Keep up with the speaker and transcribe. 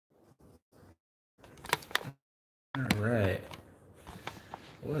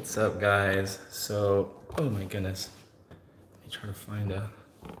What's up, guys? So, oh my goodness. Let me try to find a.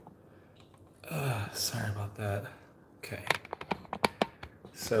 Sorry about that. Okay.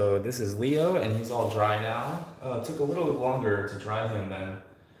 So this is Leo, and he's all dry now. It took a little longer to dry him than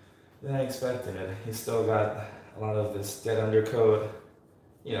I expected. He's still got a lot of this dead undercoat,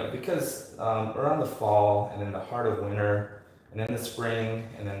 because around the fall and then the heart of winter, and then the spring,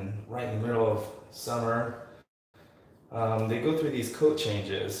 and then right in the middle of summer, they go through these coat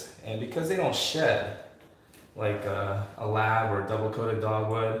changes, and because they don't shed like a lab or double coated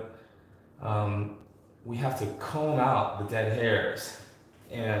dogwood, we have to comb out the dead hairs.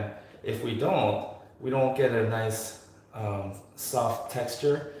 And if we don't get a nice soft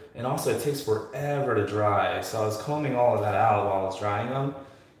texture. And also it takes forever to dry. So I was combing all of that out while I was drying him.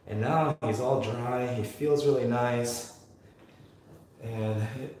 And now he's all dry, he feels really nice. And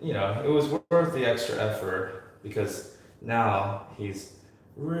it was worth the extra effort because now he's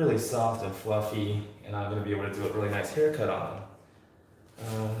really soft and fluffy, and I'm gonna be able to do a really nice haircut on him.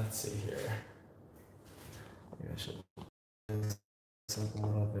 Let's see here. Maybe I should do this up a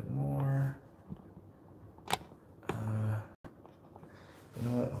little bit more. You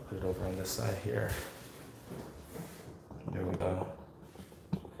know what? I'll put it over on this side here. There we go.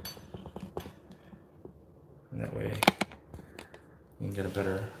 And that way you can get a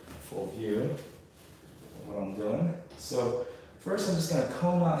better full view of what I'm doing. So first I'm just going to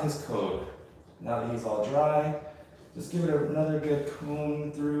comb out his coat. Now that he's all dry, just give it another good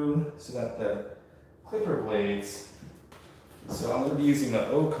comb through so that the clipper blades, so I'm going to be using the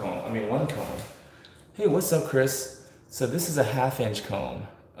one comb. Hey, what's up, Chris? So this is a 1/2 inch comb.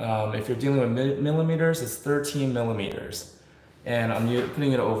 If you're dealing with millimeters, it's 13 millimeters. And I'm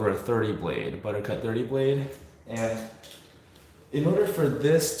putting it over a 30 blade, buttercut 30 blade. And in order for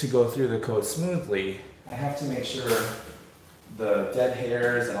this to go through the coat smoothly, I have to make sure the dead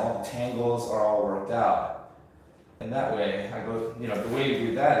hairs and all the tangles are all worked out. And that way, the way you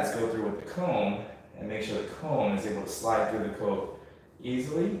do that is go through with the comb and make sure the comb is able to slide through the coat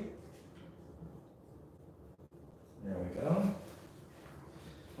easily. There we go.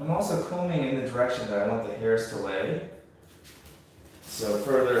 I'm also combing in the direction that I want the hairs to lay. So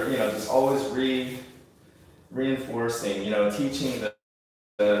further, just always reinforcing, teaching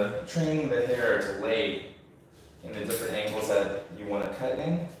training the hair to lay in the different angles that you want to cut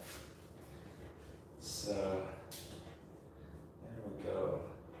in. So, there we go.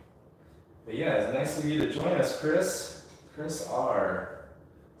 But yeah, it's nice of you to join us, Chris. Chris R.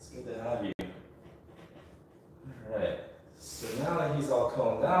 It's good to have you. Alright, so now that he's all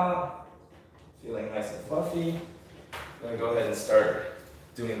combed out, feeling nice and fluffy, I'm going to go ahead and start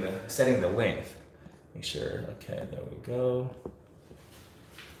setting the length. Make sure, okay, there we go.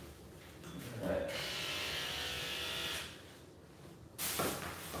 Alright.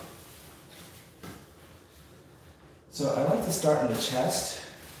 So I like to start in the chest.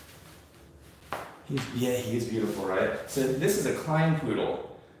 He is beautiful, right? So this is a Klein Poodle.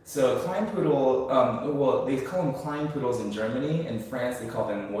 So Klein Poodle, they call them Klein Poodles in Germany. In France, they call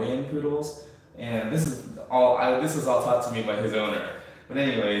them Moyen Poodles. And this was all taught to me by his owner. But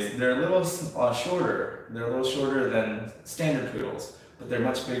anyways, they're a little shorter. They're a little shorter than standard poodles, but they're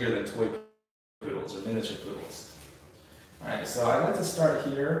much bigger than toy poodles or miniature poodles. All right, so I like to start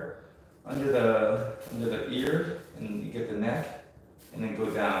here under the ear, and you get the neck, and then go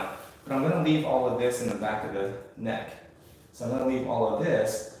down. But I'm going to leave all of this in the back of the neck. So I'm going to leave all of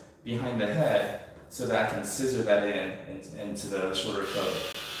this behind the head so that I can scissor that into the shorter coat.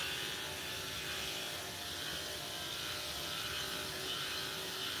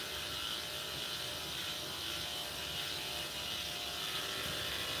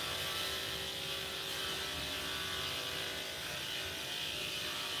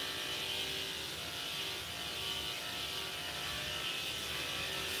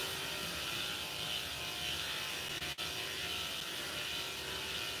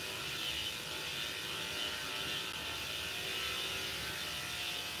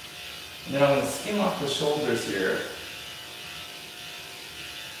 Now I'm going to skim off the shoulders here.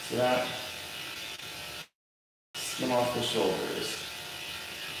 So that, skim off the shoulders.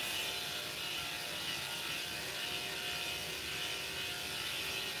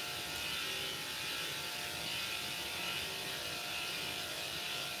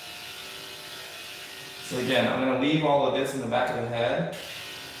 So again, I'm going to leave all of this in the back of the head.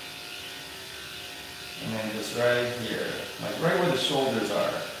 And then just right here, like right where the shoulders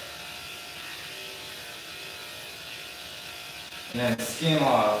are. And then skim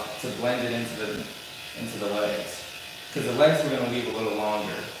off to blend it into the legs. Because the legs we're going to leave a little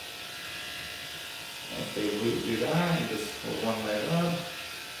longer. And if they do that, you just pull one leg up.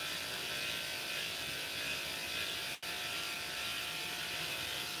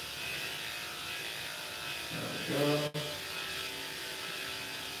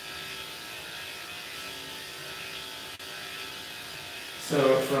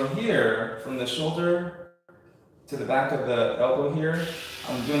 So from here, from the shoulder to the back of the elbow here,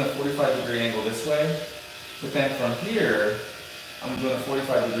 I'm doing a 45-degree angle this way. But then from here, I'm doing a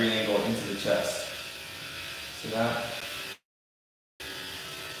 45-degree angle into the chest. See that?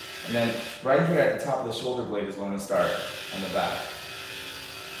 And then right here at the top of the shoulder blade is when I'm going to start on the back.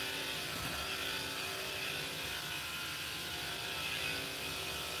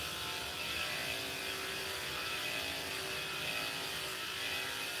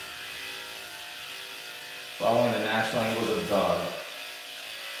 Following the natural angles of the dog.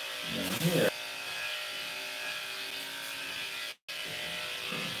 And then here.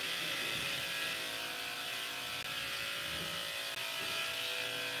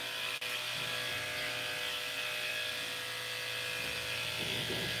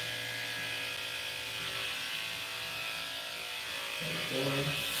 There we go.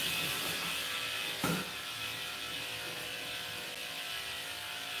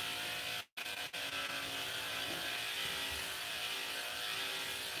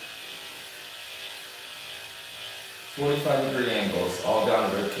 45-degree angles, all down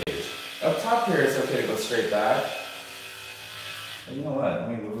the rib cage. Up top here, it's okay to go straight back. And you know what? Let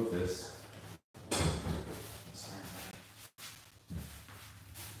me move this. Sorry.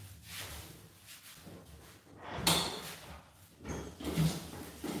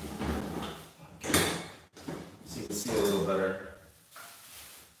 Okay. So you can see a little better.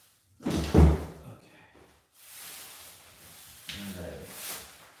 Okay. Alright.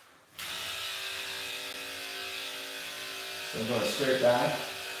 So I'm going straight back.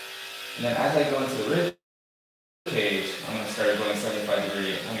 And then as I go into the rib cage, I'm going to start going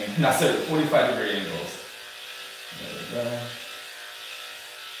 45-degree, not 45-degree angles. There we go.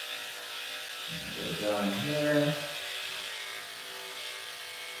 Go down here.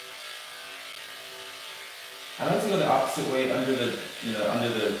 I like to go the opposite way under the, under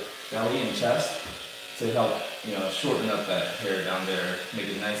the belly and chest to help, shorten up that hair down there, make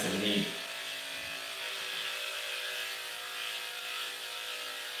it nice and neat.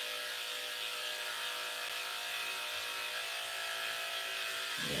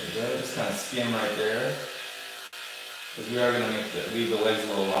 There we go, just kind of skim right there, because we are going to leave the legs a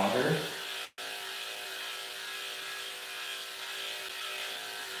little longer.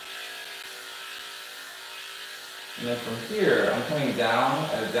 And then from here, I'm coming down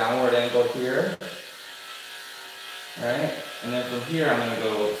at a downward angle here, right? And then from here, I'm going to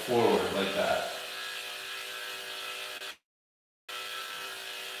go forward like that.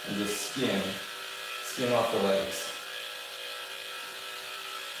 And just skim off the legs.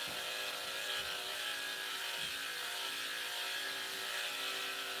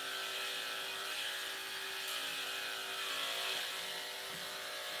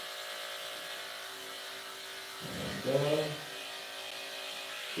 There we go.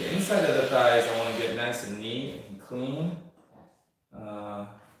 The inside of the thighs, I want to get nice and neat and clean. There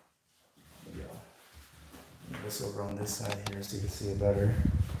we go. Move this over on this side here so you can see it better.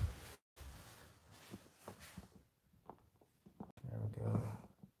 There we go.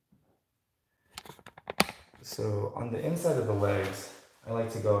 So on the inside of the legs, I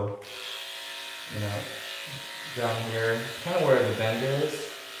like to go, down here, kind of where the bend is.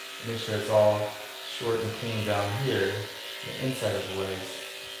 Make sure it's all short and clean down here, the inside of the legs,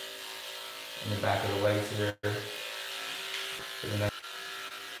 and the back of the legs here.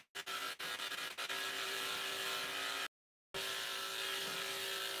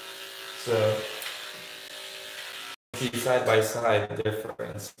 So, see side by side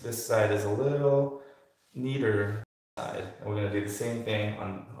difference. This side is a little neater side, and we're going to do the same thing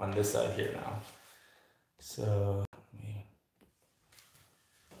on this side here now. So, let me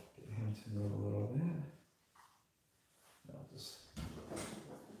get him to move a little bit. I'll just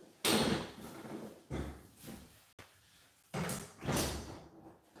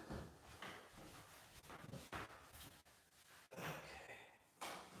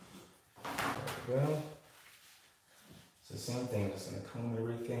go. So same thing, just gonna comb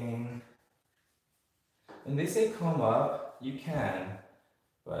everything. And they say comb up, you can,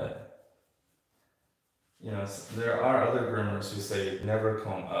 but there are other groomers who say never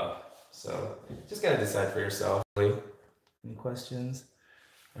comb up. So just gotta decide for yourself. Any questions?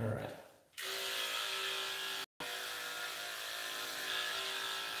 All right.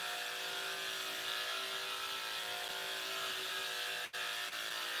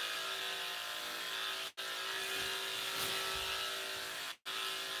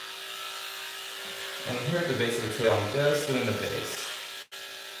 And here at the base of the tail, I'm just doing the base.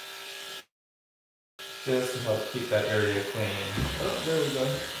 Just to help keep that area clean. Oh, there we go.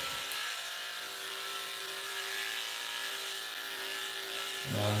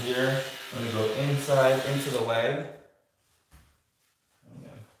 Now here, I'm gonna go inside into the leg.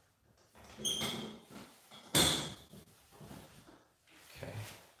 Okay.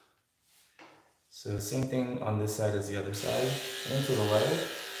 So same thing on this side as the other side. Into the leg.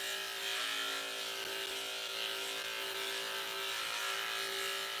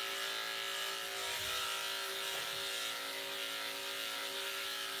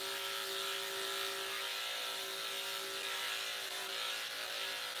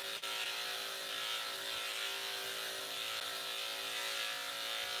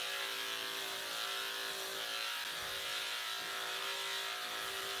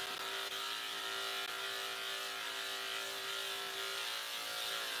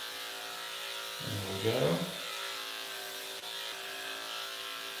 There we go.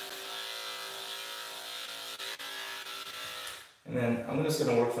 And then I'm just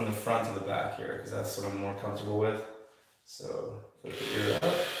gonna work from the front to the back here because that's what I'm more comfortable with. So put the ear up,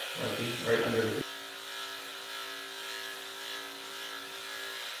 right under the.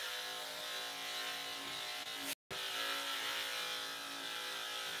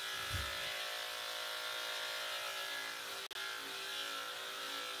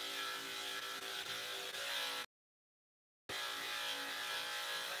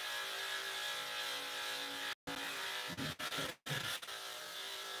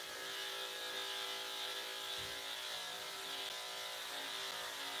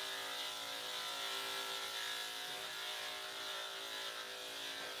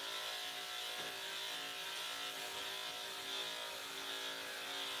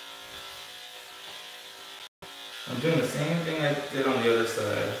 I'm doing the same thing I did on the other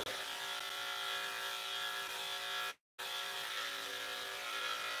side.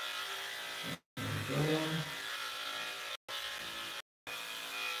 Okay.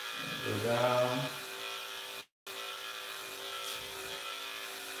 Go down.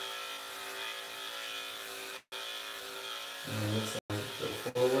 And this side, go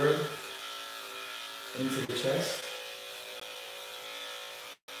forward into the chest.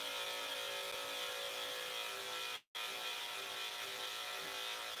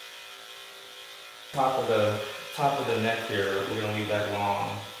 Top of the neck here, we're gonna leave that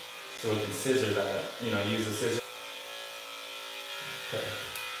long, so we can scissor that. Use the scissor. Okay.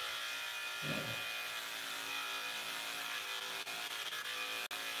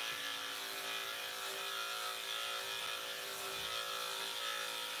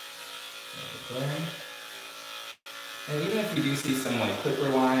 Okay. And even if you do see some like clipper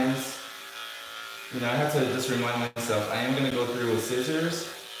lines, I have to just remind myself I am gonna go through with scissors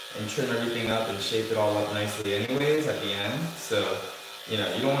and trim everything up and shape it all up nicely anyways at the end. So, you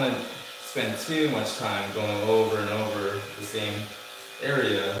don't want to spend too much time going over and over the same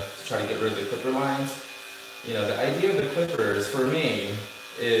area to try to get rid of the clipper lines. The idea of the clippers for me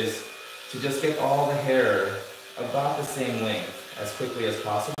is to just get all the hair about the same length as quickly as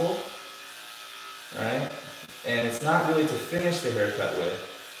possible, right? And it's not really to finish the haircut with,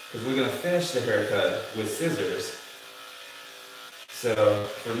 because we're going to finish the haircut with scissors. So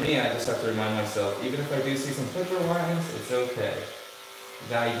for me, I just have to remind myself, even if I do see some clipper lines, it's okay.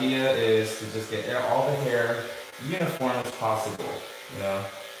 The idea is to just get all the hair uniform as possible,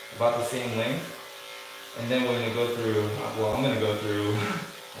 about the same length. And then we're going to go through, I'm going to go through,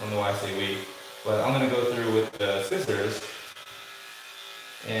 I don't know why I say we, but I'm going to go through with the scissors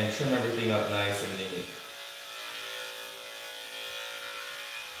and trim everything up nice and neat.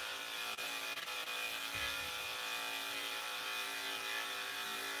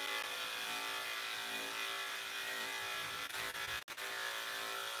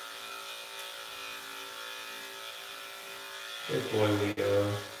 Good boy, Leo. There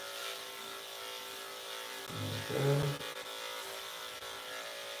we go.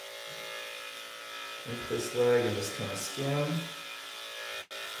 Take this leg and just kind of skim.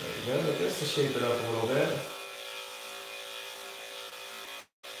 There we go, just to shape it up a little bit.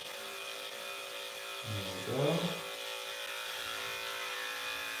 There we go.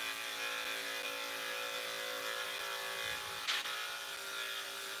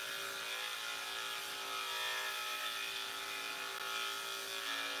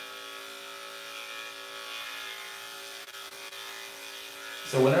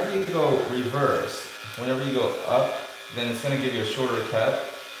 So whenever you go reverse, whenever you go up, then it's going to give you a shorter cut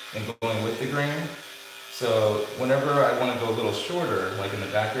than going with the grain. So whenever I want to go a little shorter, like in the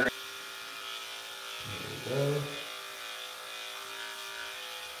back area, there we go.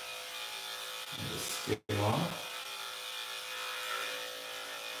 And just skip along.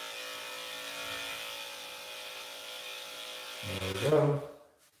 There we go.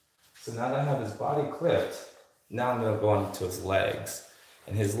 So now that I have his body clipped, now I'm going to go on to his legs.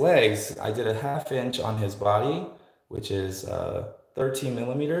 And his legs, I did a 1/2 inch on his body, which is 13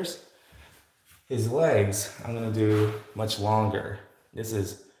 millimeters. His legs, I'm gonna do much longer. This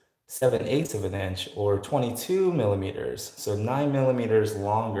is 7/8 of an inch or 22 millimeters, so 9 millimeters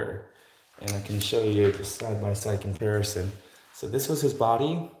longer. And I can show you the side-by-side comparison. So this was his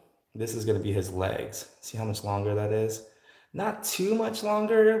body. This is gonna be his legs. See how much longer that is? Not too much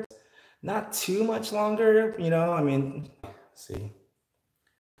longer, not too much longer, you know, I mean, see,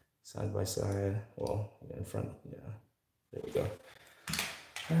 side by side, well, in front, yeah, there we go.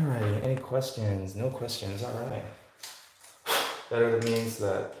 All right, any questions? No questions, all right. That either means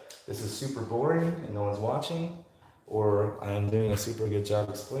that this is super boring and no one's watching, or I am doing a super good job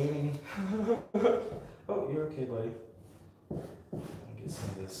explaining. Oh, you're okay, buddy. I'll get some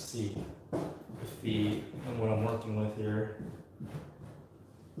of this seat, the feet, and what I'm working with here.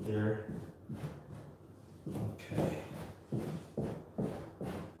 Here. Okay.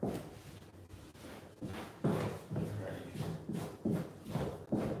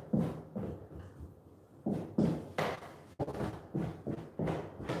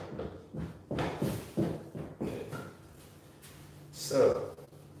 So,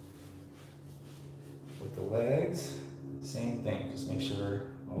 with the legs, same thing. Just make sure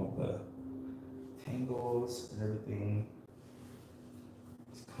all the tangles and everything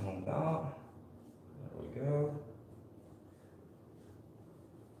is combed out. There we go.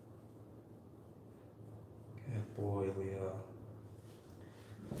 Good boy, Leo.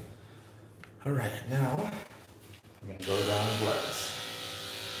 All right, now I'm gonna go down his legs.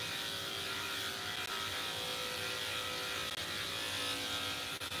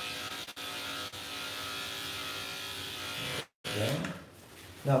 Okay.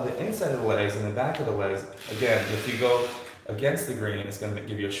 Now the inside of the legs and the back of the legs, again, if you go against the grain, it's going to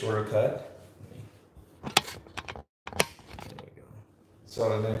give you a shorter cut. There we go. So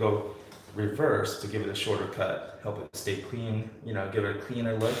I'm going to go reverse to give it a shorter cut, help it stay clean, you know, give it a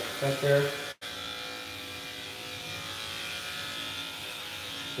cleaner look back there.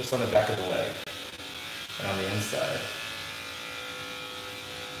 Just on the back of the leg and on the inside.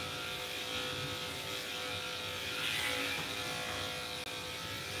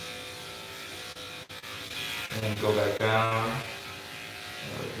 And then go back down.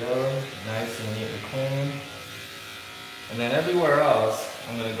 There we go. Nice and neat and clean. And then everywhere else,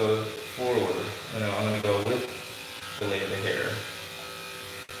 I'm going to go forward. You know, I'm going to go with the lay of the hair.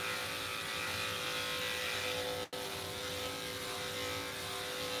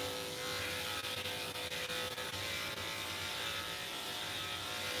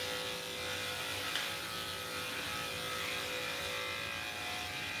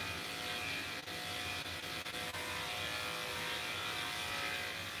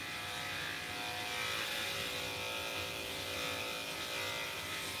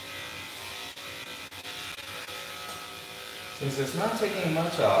 Since it's not taking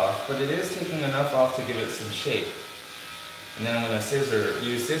much off, but it is taking enough off to give it some shape. And then I'm going to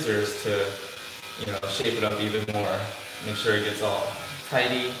use scissors to, you know, shape it up even more. Make sure it gets all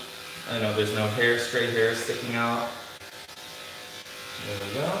tidy. I know there's no hair, stray hair sticking out. There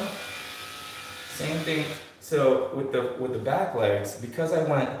we go. Same thing. So with the back legs, because I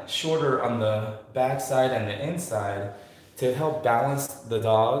went shorter on the back side and the inside to help balance the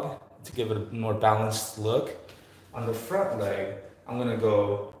dog, to give it a more balanced look, on the front leg, I'm gonna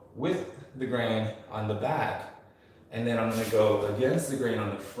go with the grain on the back, and then I'm gonna go against the grain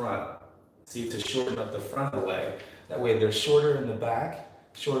on the front. See, to shorten up the front of the leg. That way they're shorter in the back,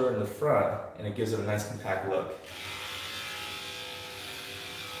 shorter in the front, and it gives it a nice compact look.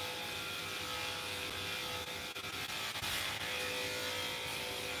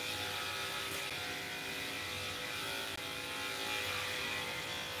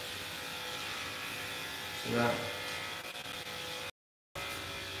 See that?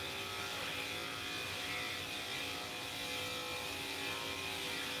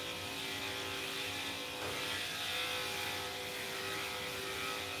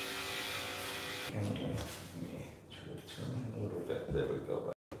 Let me try to turn a little bit. There we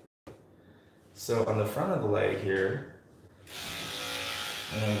go. So on the front of the leg here,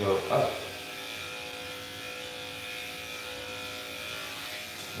 I'm going to go up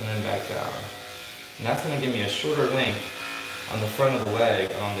and then back down. And that's going to give me a shorter length on the front of the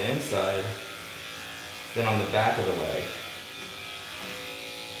leg on the inside than on the back of the leg.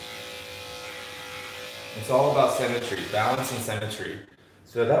 It's all about symmetry, balance and symmetry.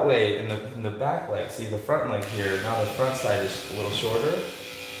 So that way, in the back leg, see the front leg here, now the front side is a little shorter,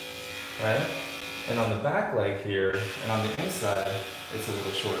 right? And on the back leg here, and on the inside, it's a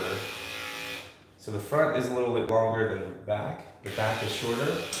little shorter. So the front is a little bit longer than the back. The back is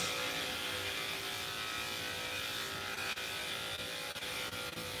shorter.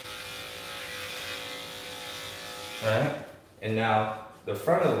 Right? And now the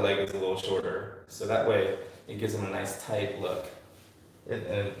front of the leg is a little shorter. So that way it gives him a nice tight look. And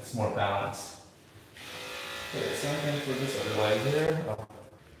it's more balanced. Okay, same thing for this other leg here. Oh,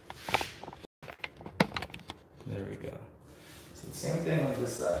 there we go. So the same thing on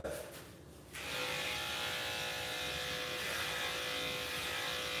this side.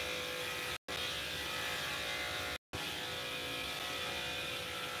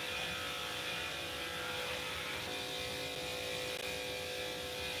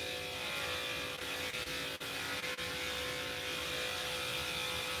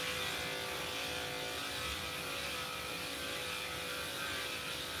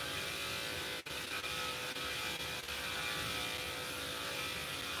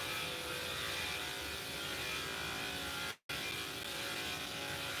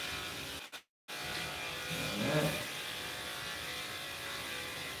 Alright.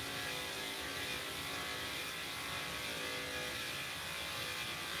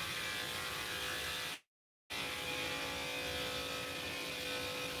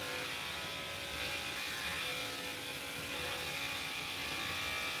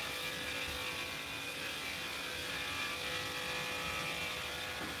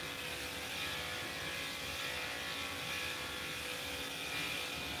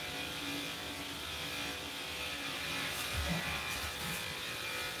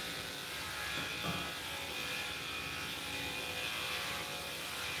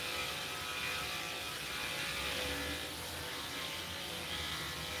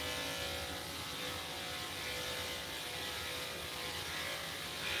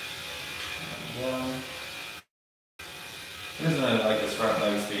 One. He doesn't really like his front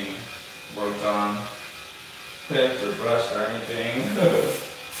legs being worked on, picked or brushed or anything. And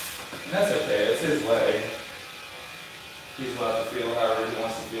that's okay, it's his leg. He's allowed to feel however he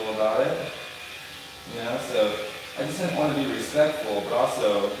wants to feel about it. You know, so I just didn't want to be respectful, but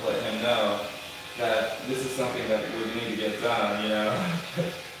also let him know that this is something that we need to get done, you know.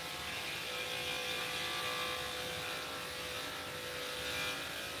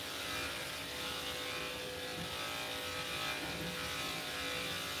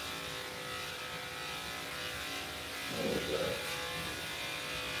 There we go.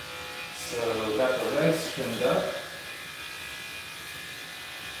 So got the legs trimmed up.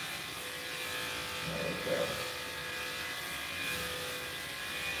 There we go.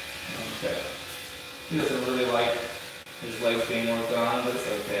 Okay. He doesn't really like his legs being worked on, but it's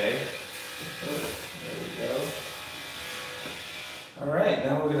okay. Oh, there we go. Alright,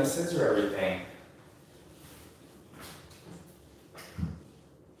 now we're going to scissor everything.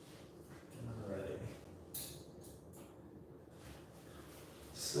 Alright.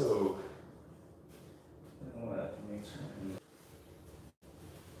 So, you know what? Let me turn.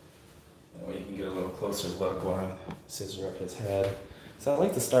 That way you can get a little closer look while I scissor up his head. So I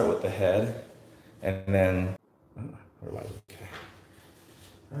like to start with the head, and then, we're live, okay.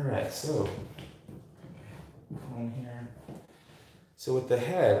 Alright, so, comb here. So with the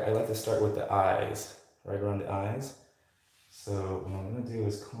head, I like to start with the eyes, right around the eyes. So what I'm gonna do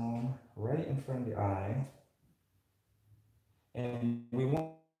is comb right in front of the eye. And we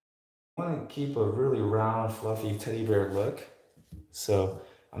want to keep a really round, fluffy teddy bear look. So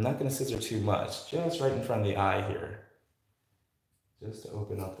I'm not gonna scissor too much, just right in front of the eye here. Just to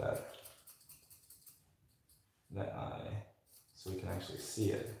open up that eye, so we can actually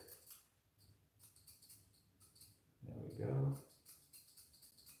see it. There we go.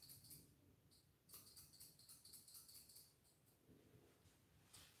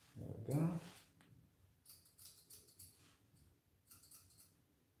 There we go.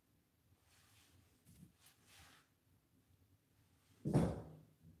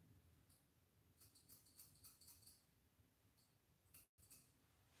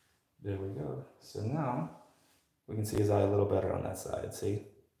 There we go. So now we can see his eye a little better on that side, see?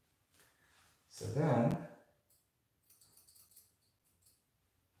 So then,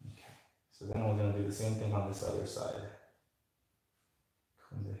 okay. So then we're gonna do the same thing on this other side.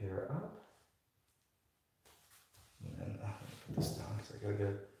 Comb the hair up. And then, let me put this down because I gotta get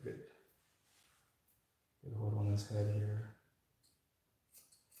a good hold on his head here.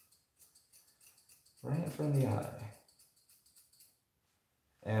 Right in front of the eye.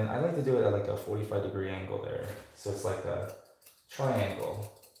 And I like to do it at like a 45-degree angle there. So it's like a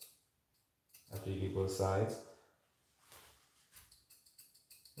triangle after you do both sides.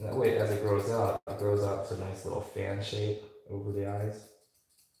 And that way, as it grows out to a nice little fan shape over the eyes.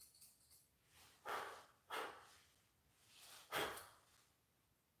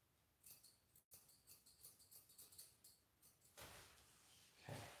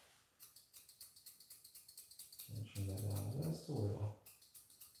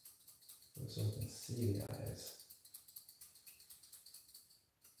 so you can see the eyes.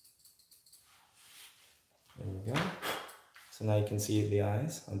 There we go. So now you can see the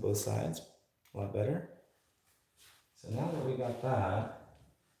eyes on both sides a lot better. So now that we got that,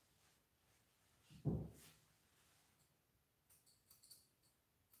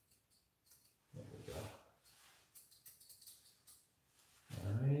 there we go.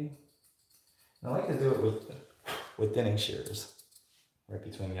 Alrighty. I like to do it with thinning shears right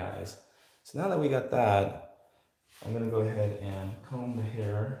between the eyes. So now that we got that, I'm gonna go ahead and comb the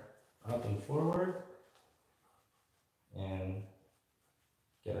hair up and forward and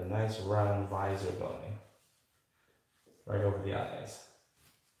get a nice round visor going right over the eyes.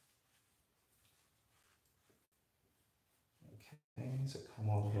 Okay, so comb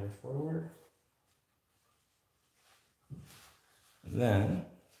all the hair forward. And then,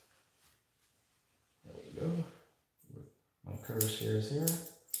 there we go. My curved shears here.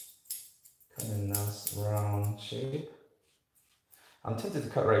 Cut in a nice round shape. I'm tempted to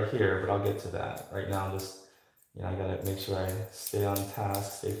cut right here, but I'll get to that. Right now, I'm just, I gotta make sure I stay on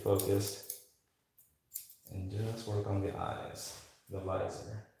task, stay focused, and just work on the eyes, the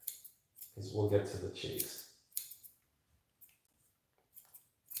visor, because we'll get to the cheeks.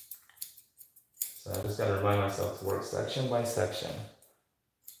 So I just gotta remind myself to work section by section.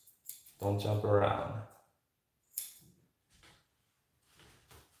 Don't jump around.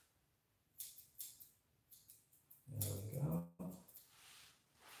 There we go.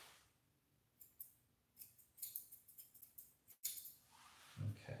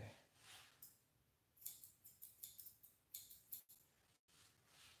 Okay.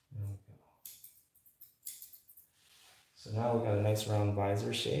 There we go. So now we got a nice round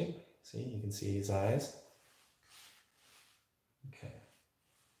visor shape. See, you can see his eyes. Okay.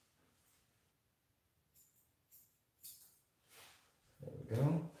 There we go.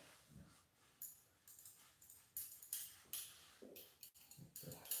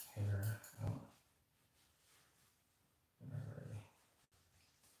 Get the hair out. Alrighty.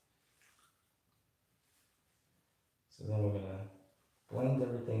 So then we're gonna blend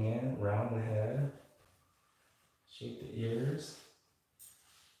everything in, round the head, shape the ears.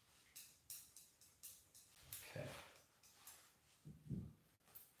 Okay.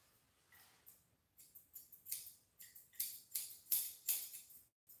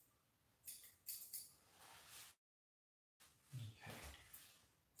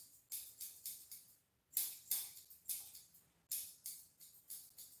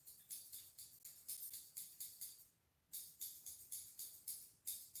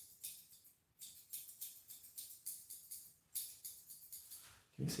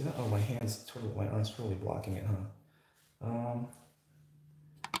 Can you see that? Oh, my arm's totally blocking it, huh?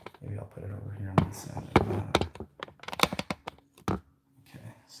 Maybe I'll put it over here on the side like that. Okay,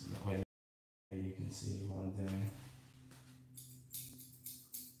 so that way you can see what I'm doing.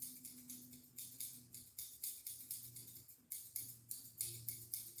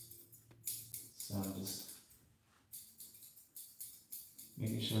 So I'm just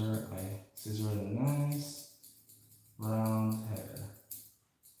making sure I scissor it a nice round head.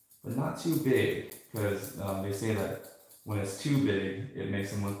 But not too big, because they say that when it's too big, it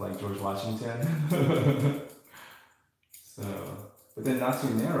makes him look like George Washington. So, but then not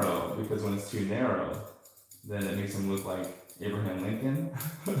too narrow, because when it's too narrow, then it makes him look like Abraham Lincoln.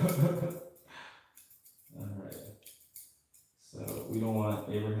 Alright. So we don't want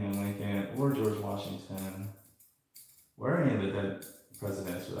Abraham Lincoln or George Washington, or any of the dead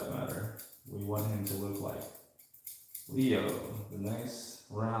presidents for that matter. We want him to look like Leo, the nice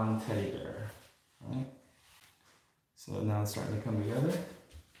round teddy bear. Right? So now it's starting to come together.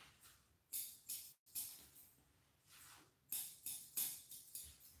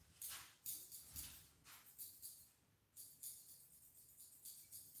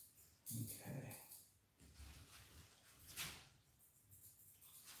 Okay.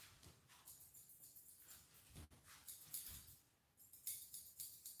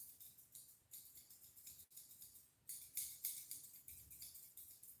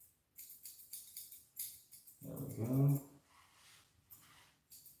 There we go.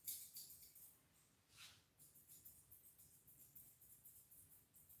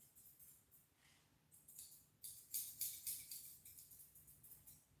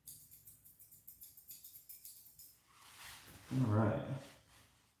 All right.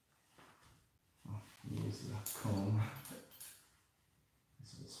 Use the comb.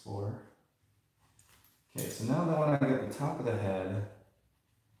 This is for. Okay, so now that when I get the top of the head,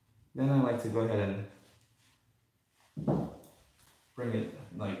 then I like to go ahead and bring it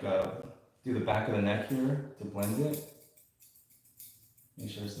like do the back of the neck here to blend it. Make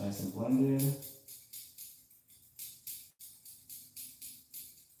sure it's nice and blended.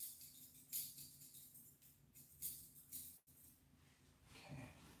 Okay.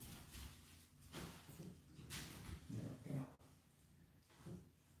 There we go.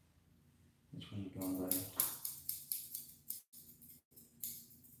 Which one you going, buddy?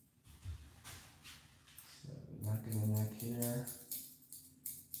 So the neck and the neck here.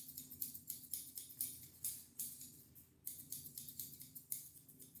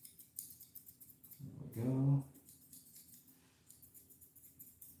 There we go.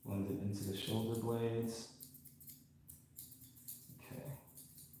 Blend it into the shoulder blades. Okay.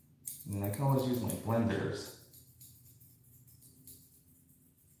 And then I can always use my blenders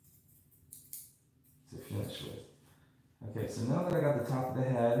to finish with. Okay, so now that I got the top of the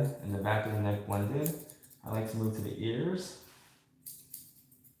head and the back of the neck blended, I like to move to the ears.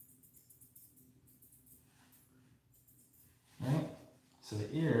 Right? So the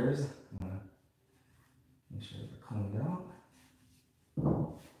ears, I'm gonna make sure they're combed out.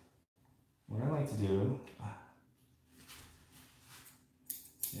 What I like to do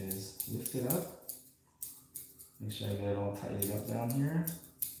is lift it up. Make sure I get it all tightened up down here.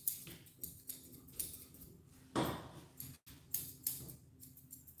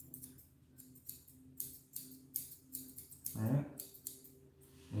 Alright?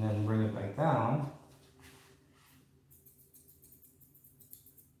 And then bring it back down.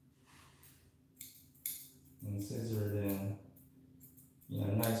 And scissor it in,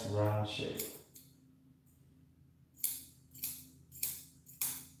 a nice round shape.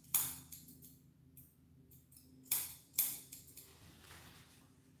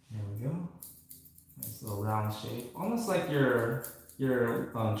 There we go. Nice little round shape, almost like you're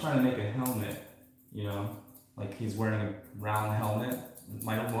trying to make a helmet. Like he's wearing a round helmet,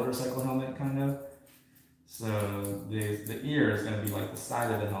 motorcycle helmet kind of. So the ear is going to be like the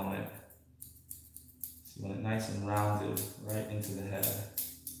side of the helmet. So you want it nice and rounded right into the head.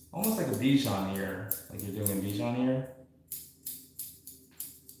 Almost like a Bichon ear, like you're doing a Bichon ear.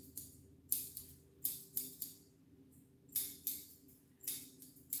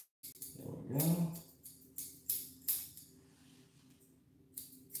 There we go.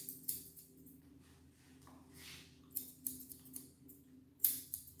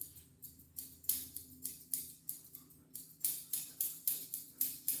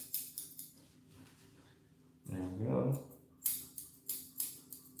 There we go.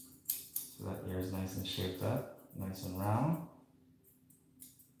 So that ear is nice and shaped up, nice and round.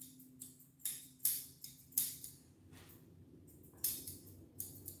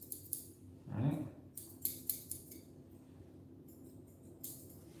 All right.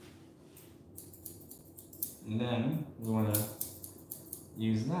 And then we want to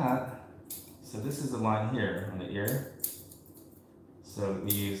use that. So this is the line here on the ear. So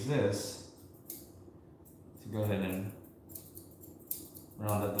we use this to go ahead and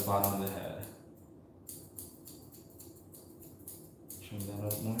round up the bottom of the head. Trim that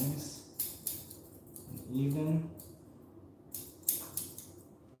up nice and even.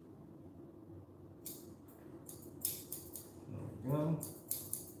 There we go.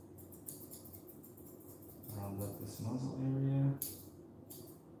 Round up this muzzle area.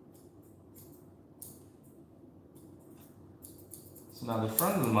 So now the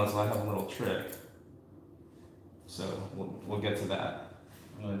front of the muzzle, I have a little trick. So we'll get to that.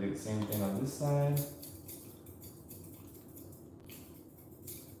 I'm going to do the same thing on this side.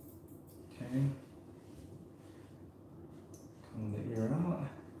 Okay. Comb the ear out.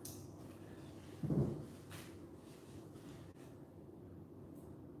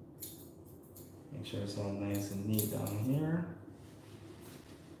 Make sure it's all nice and neat down here.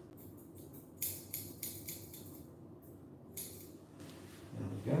 There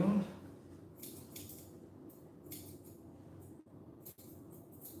we go.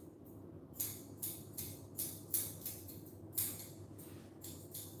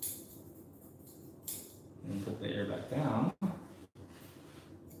 And put the ear back down.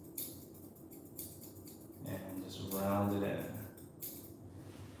 And just round it in.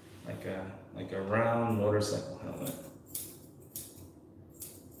 Like a round motorcycle helmet.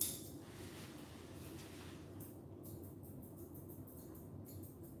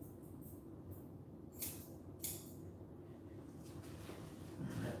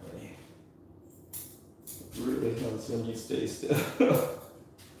 Alright, buddy. It really helps when you stay still.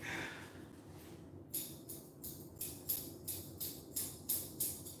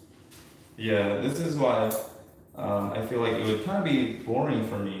 Yeah, this is why I feel like it would kind of be boring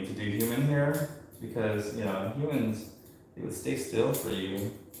for me to do human hair because, humans, they would stay still for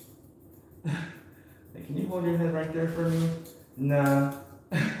you. Like, can you hold your head right there for me? Nah,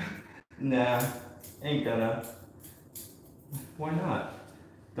 Nah, ain't gonna. Why not?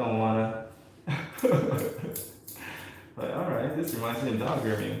 Don't wanna. But alright, this reminds me of dog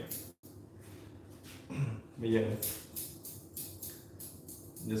grooming. But yeah,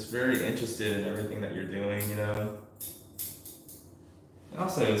 just very interested in everything that you're doing, you know. And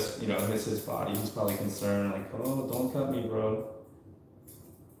also, it's, you know, it's his body. He's probably concerned, like, oh, don't cut me, bro.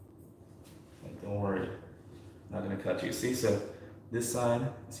 Like, don't worry, not gonna cut you. See, so this side,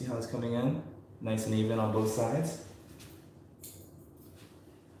 see how it's coming in? Nice and even on both sides.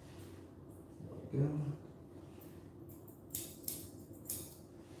 There we go.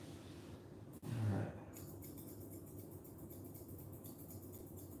 Alright.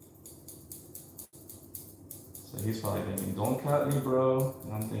 So he's probably thinking, don't cut me, bro.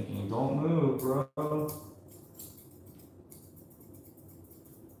 And I'm thinking, don't move, bro.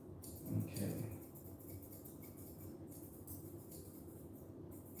 Okay.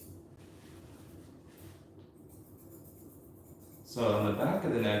 So on the back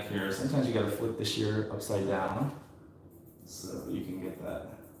of the neck here, sometimes you gotta flip the shear upside down so you can get that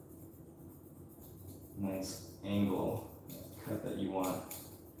nice angle cut that you want.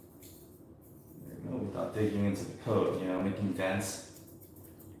 There you go, without digging into the coat, you know, making dents,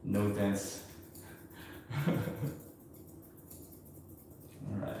 no dents.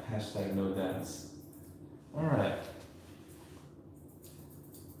 Alright, hashtag no dents. Alright.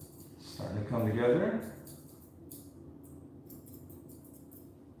 Starting to come together.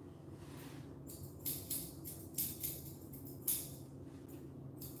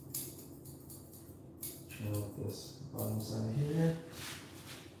 Trim up this bottom side here.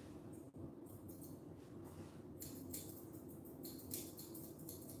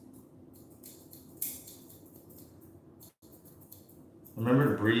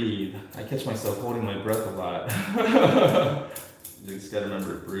 Remember to breathe. I catch myself holding my breath a lot. You just gotta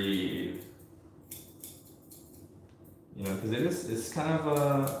remember to breathe. You know, because it's kind of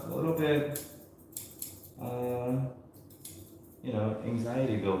a little bit, you know,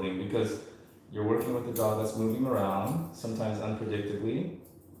 anxiety building, because you're working with a dog that's moving around, sometimes unpredictably,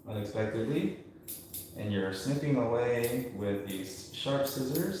 unexpectedly, and you're snipping away with these sharp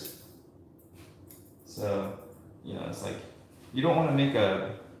scissors. So, you know, it's like, you don't want to make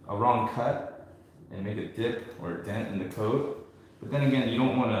a wrong cut and make a dip or a dent in the coat. But then again, you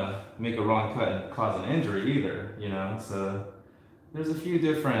don't want to make a wrong cut and cause an injury either, you know? So there's a few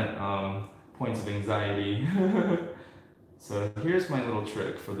different points of anxiety. So here's my little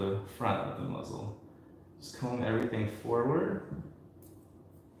trick for the front of the muzzle. Just comb everything forward,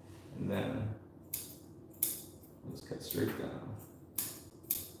 and then let's cut straight down.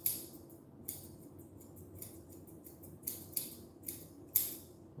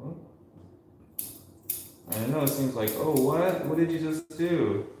 I know it seems like, oh, what? What did you just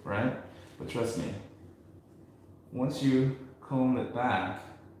do? Right? But trust me, once you comb it back,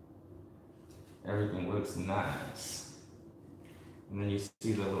 everything looks nice. And then you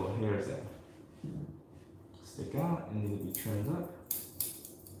see the little hairs that stick out and need to be trimmed up.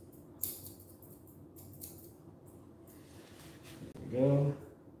 There we go.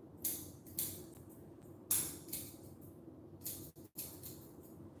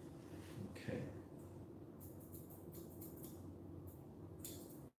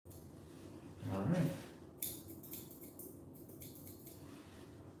 Alright.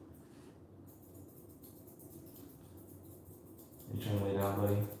 You trying to lay down,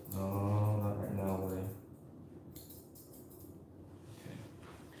 buddy? No, not right now, buddy. Okay.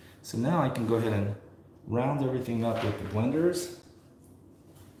 So now I can go ahead and round everything up with the blenders.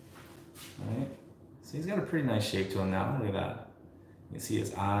 Alright. So he's got a pretty nice shape to him now. Look at that. You can see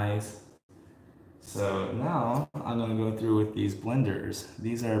his eyes. So now I'm going to go through with these blenders.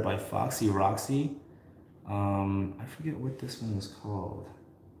 These are by Foxy Roxy. I forget what this one was called.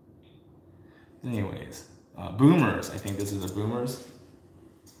 Anyways, Boomers. I think this is the Boomers.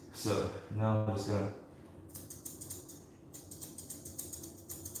 So now I'm just going to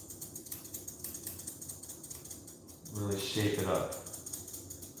really shape it up.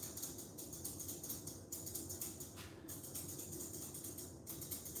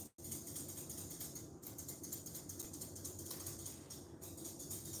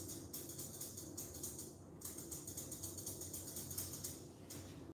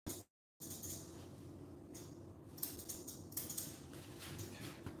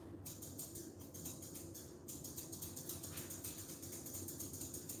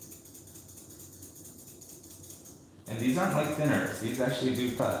 And these aren't like thinners, these actually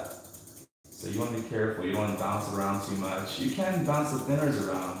do cut. So you want to be careful, you don't want to bounce around too much. You can bounce the thinners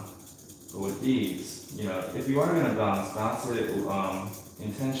around, but with these, you know, if you are going to bounce it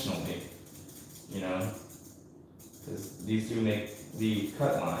intentionally, you know, because these do make the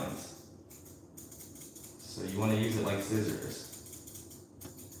cut lines. So you want to use it like scissors.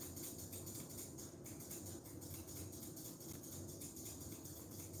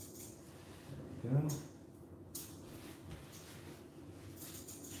 There we go.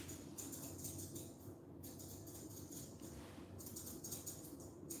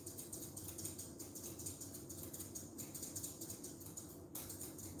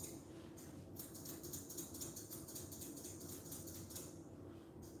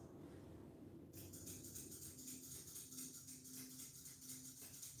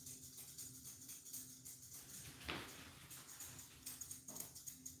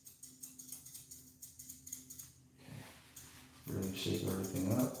 Really shape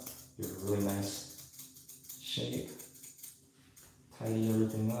everything up, give it a really nice shape, tidy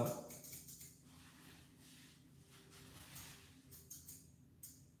everything up.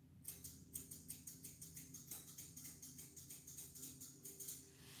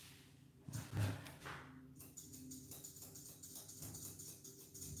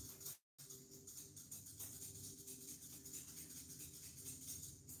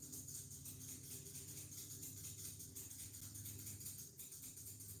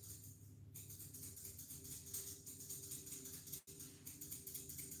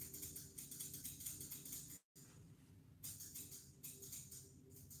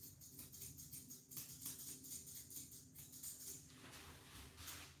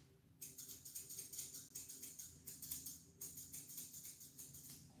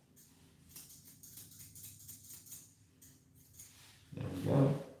 There we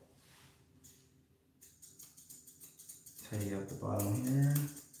go. Tidy up the bottom here.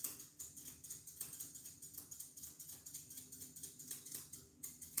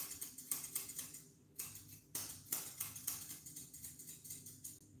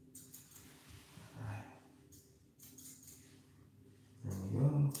 Alright. There we go.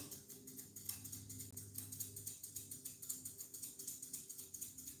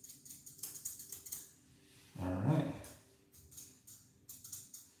 Alright.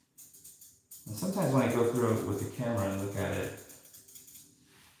 And sometimes when I go through it with the camera and look at it,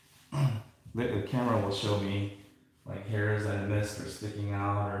 the camera will show me like hairs that I missed or sticking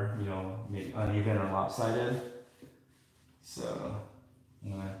out or, you know, maybe uneven or lopsided. So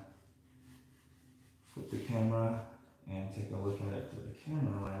I'm gonna flip the camera and take a look at it through the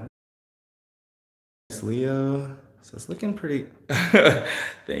camera lens. It's Leo. So it's looking pretty,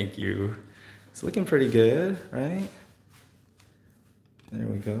 thank you. It's looking pretty good, right? There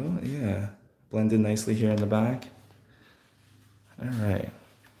we go, yeah. Blended nicely here in the back. All right.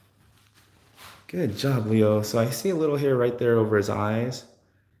 Good job, Leo. So I see a little hair right there over his eyes,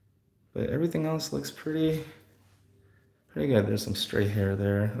 but everything else looks pretty good. There's some stray hair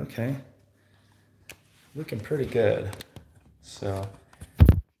there. Okay. Looking pretty good. So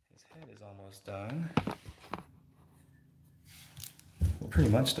his head is almost done. We're pretty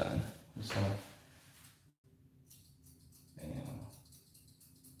much done. Just gonna take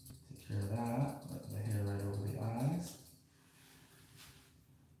care of that. Let the hair right over the eyes.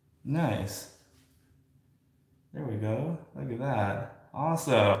 Nice. There we go. Look at that.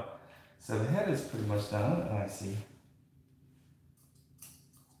 Awesome. So the head is pretty much done. Oh, I see.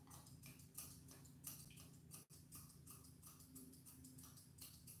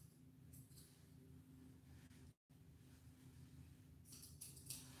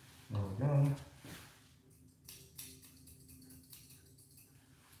 There we go.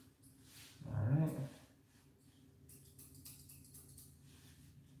 All right.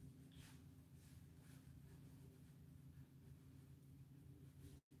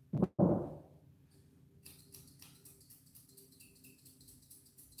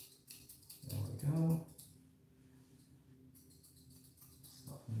 There we go.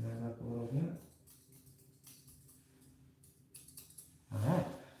 Soften that up a little bit. All right.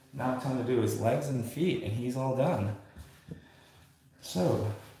 Now time to do his legs and feet, and he's all done. So,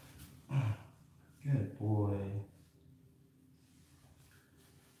 good boy.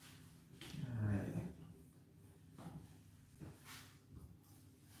 All right.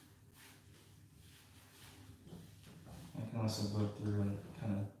 I can also go through and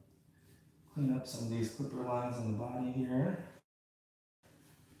kind of clean up some of these clipper lines on the body here.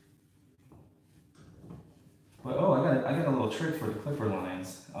 But oh, I got a little trick for the clipper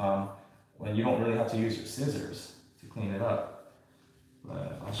lines. When you don't really have to use your scissors to clean it up.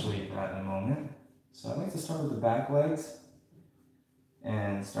 But I'll show you that in a moment. So I like to start with the back legs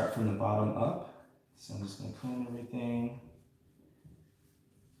and start from the bottom up. So I'm just going to comb everything.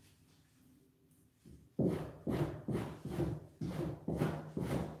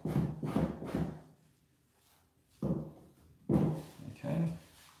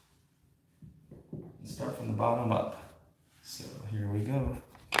 from the bottom up. So here we go.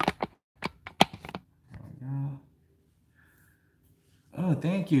 There we go. Oh,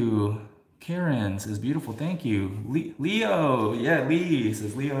 thank you. Karen says, beautiful, thank you. Leo, yeah, Lee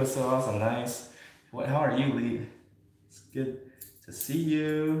says, Leo is so awesome, nice. How are you, Lee? It's good to see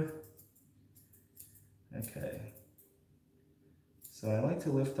you. Okay. So I like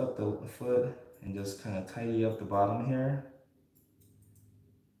to lift up the foot and just kind of tidy up the bottom here.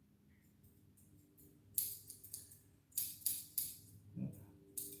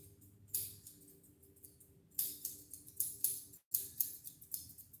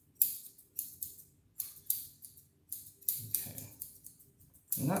 Okay.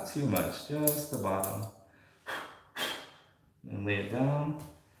 Not too much, just the bottom. And lay it down.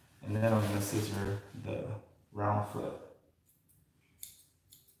 And then I'm going to scissor the round foot.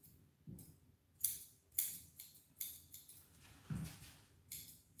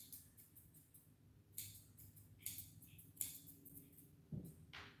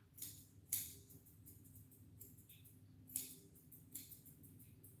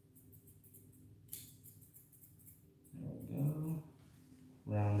 There we go.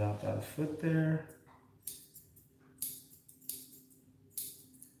 Round out that foot there.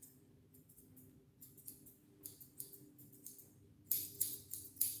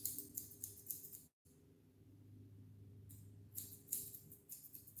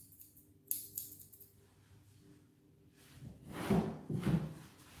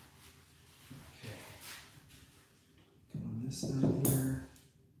 This side here.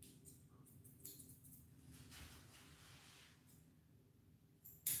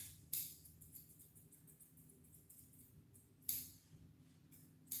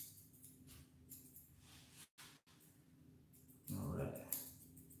 All right.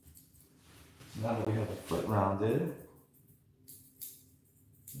 Now that we have the foot rounded,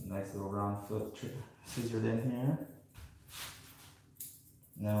 a nice little round foot scissored in here.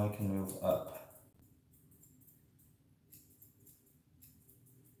 Now we can move up.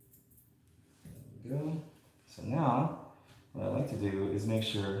 There we go. So now, what I like to do is make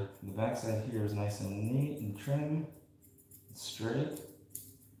sure the backside here is nice and neat and trim and straight.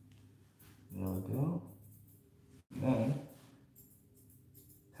 There we go. And then,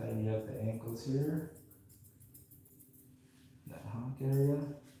 tidy up the ankles here, that honk area.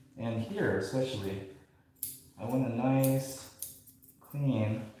 And here, especially, I want a nice,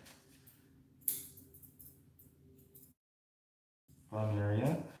 clean bottom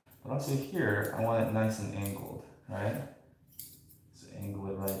area. But also here, I want it nice and angled, right? So angle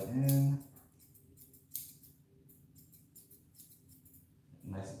it right in.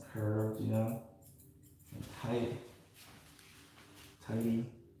 Nice and curved, you know, and tight, tidy.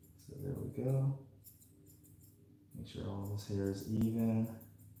 So there we go. Make sure all this hair is even,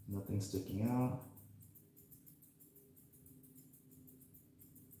 nothing sticking out.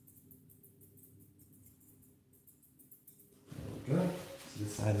 There we go. So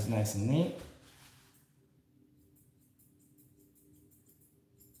this side is nice and neat.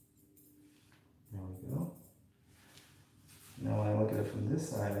 There we go. Now when I look at it from this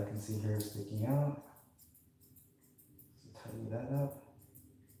side, I can see hair sticking out. So tidy that up.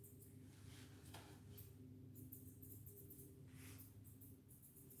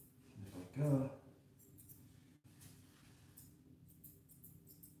 There we go.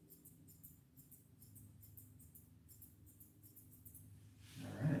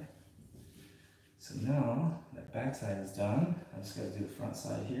 Alright. So now that back side is done, I just got to do the front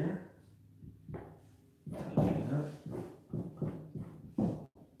side here. Tighten it up.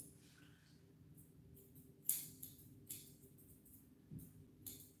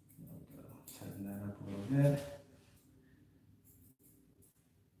 Tighten that up a little bit.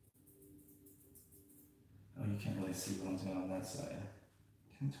 Oh, you can't really see what I'm doing on that side.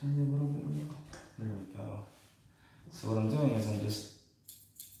 Can I turn you a little bit more? There we go. So what I'm doing is I'm just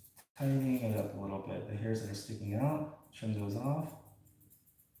tightening it up a little bit. The hairs that are sticking out, trim those off.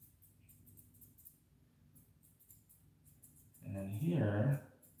 And then here,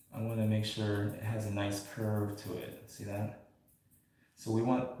 I want to make sure it has a nice curve to it. See that? So we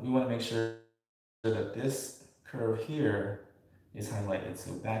want to make sure that this curve here is highlighted.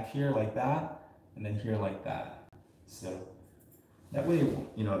 So back here like that, and then here like that. So that way,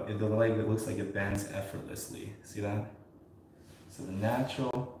 you know, the leg, it looks like it bends effortlessly. See that? So the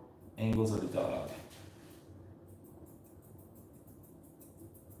natural angles of the dog.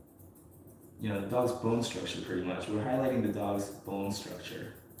 You know, the dog's bone structure pretty much. We're highlighting the dog's bone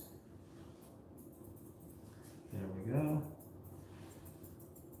structure. There we go.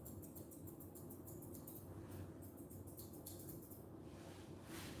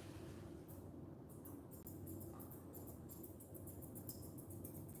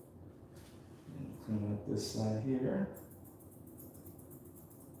 this side here.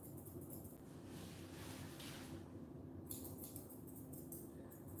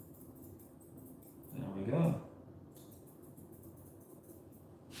 There we go.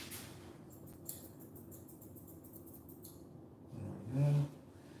 There we go.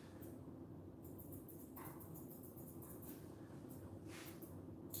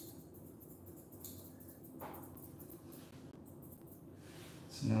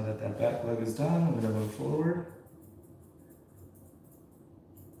 So now that that back leg is done, I'm going to move forward.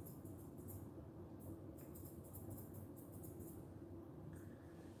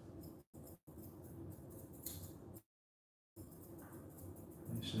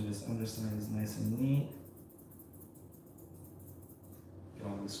 Make sure this underside is nice and neat. Get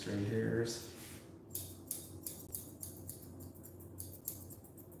all the stray hairs.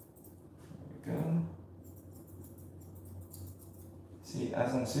 There we go. See,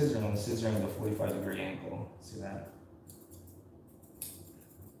 as I'm scissoring at a 45-degree angle. See that?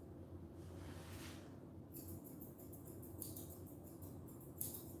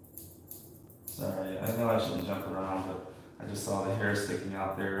 Sorry, I know I shouldn't jump around, but I just saw the hair sticking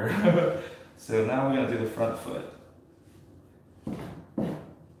out there. So now we're gonna do the front foot. So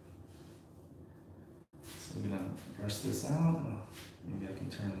we're gonna brush this out. Oh, maybe I can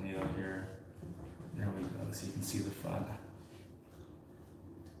turn the nail here. There we go, so you can see the front.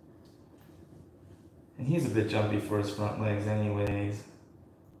 And he's a bit jumpy for his front legs anyways.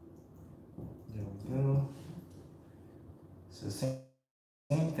 There we go. So same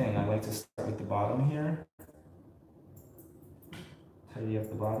thing, I like to start with the bottom here. Tidy up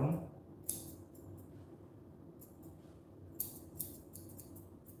the bottom.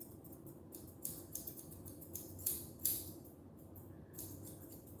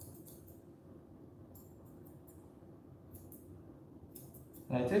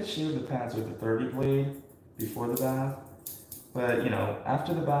 And I did shave the pads with the 30 blade before the bath, but you know,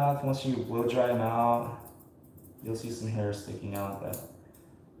 after the bath, once you blow dry them out, you'll see some hair sticking out that,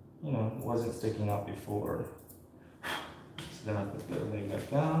 you know, wasn't sticking out before. So then I put the leg back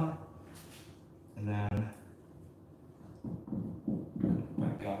down, and then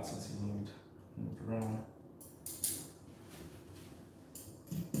back out since he moved around.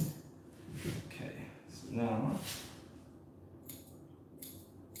 Okay, so now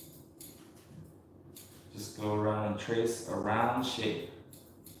just go around and trace a round shape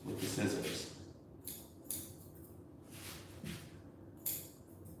with the scissors.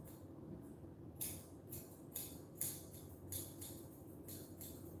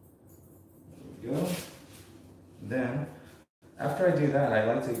 There we go. Then, after I do that,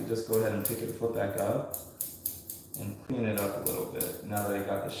 I like to just go ahead and pick the foot back up and clean it up a little bit now that I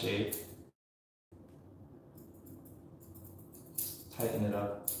got the shape. Tighten it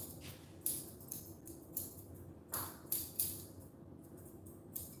up.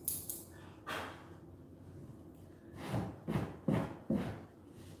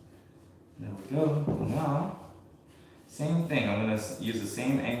 Go. Now, same thing. I'm going to use the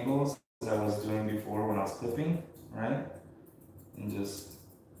same angles as I was doing before when I was clipping, right? And just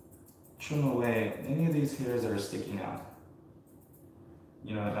trim away any of these hairs that are sticking out.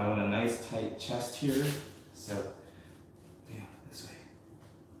 You know, I want a nice tight chest here, so yeah, this way.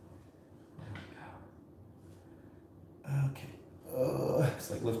 There we go. Okay. Oh,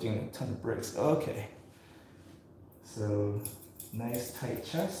 it's like lifting a ton of bricks. Okay. So, nice tight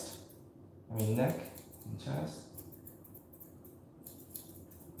chest. Neck and chest.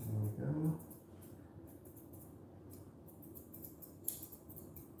 There we go.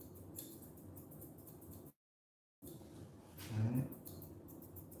 Alright.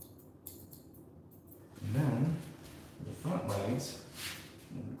 And then, the front legs,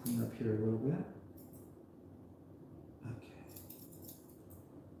 I'm going to clean up here a little bit. Okay.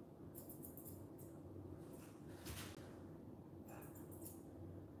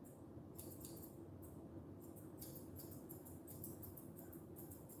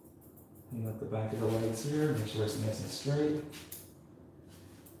 Clean up the back of the legs here, make sure it's nice and straight.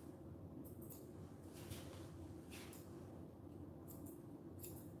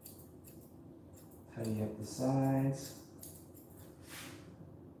 Tidy up the sides.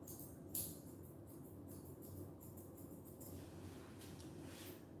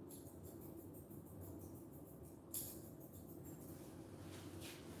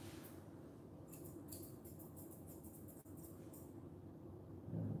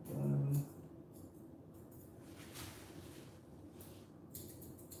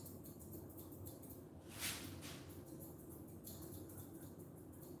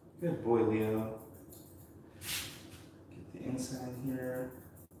 Good boy, Leo. Get the inside here.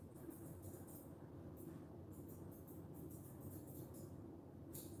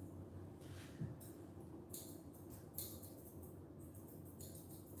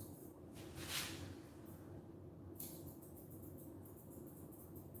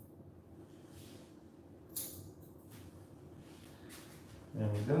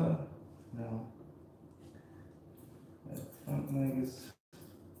 we go. Now, that front leg is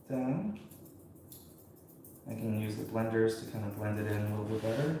done. I can use the blenders to kind of blend it in a little bit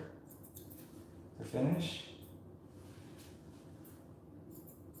better to finish.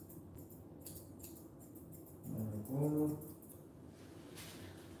 There we go.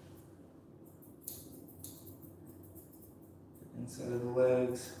 Inside of the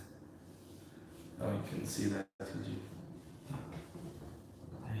legs. Oh, you couldn't see that, could you?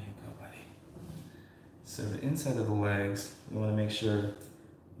 There you go, buddy. So the inside of the legs, you want to make sure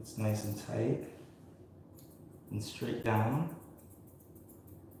it's nice and tight and straight down.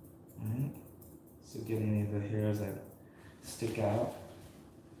 All right. So get any of the hairs that stick out.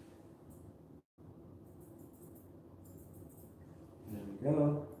 There we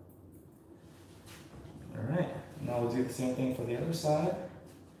go. All right. Now we'll do the same thing for the other side.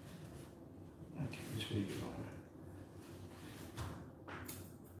 Okay, which way are you going?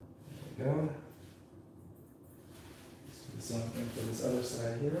 There we go. Let's do the same thing for this other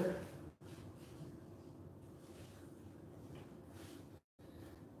side here.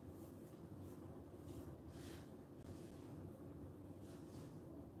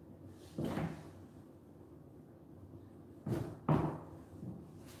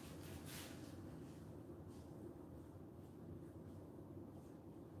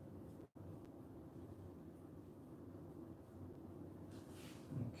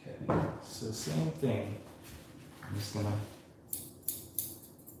 Okay, so same thing. I'm just gonna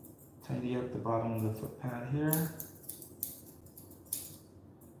tidy up the bottom of the foot pad here.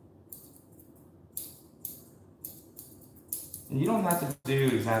 And you don't have to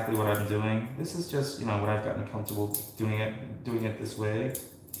do exactly what I'm doing. This is just, you know, what I've gotten comfortable doing it this way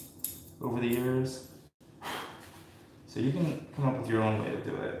over the years. So you can come up with your own way to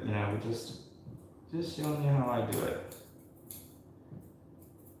do it, you know, just showing you how I do it.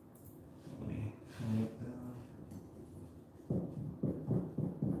 Let me turn it down.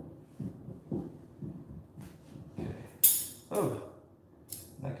 Okay. Oh,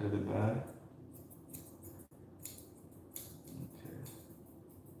 that could have been bad. Okay.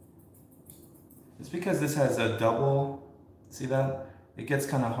 It's because this has a double, see that? It gets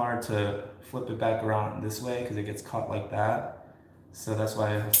kind of hard to flip it back around this way because it gets caught like that. So that's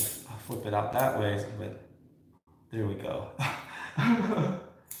why I have to flip it out that way, but there we go.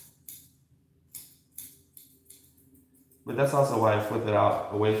 But that's also why I flip it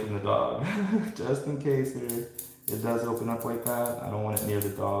out away from the dog. Just in case it does open up like that. I don't want it near the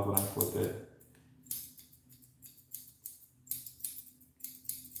dog when I flip it.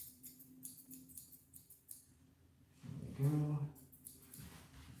 There we go.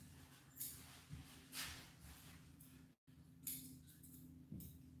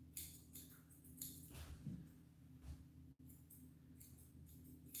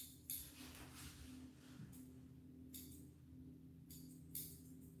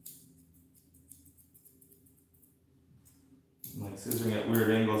 I'm like scissoring at weird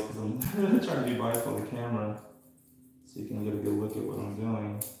angles because I'm trying to be mindful of the camera so you can get a good look at what I'm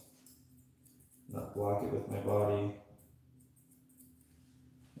doing. Not block it with my body.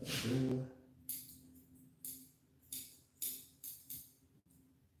 There we go.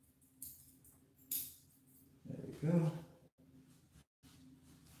 There we go.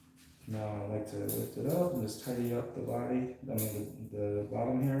 Now I like to lift it up and just tidy up the body. I mean the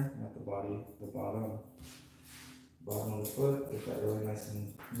bottom here, not the body, the bottom. Bottom of the foot, get that really nice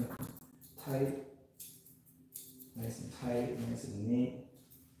and tight. Nice and tight, nice and neat.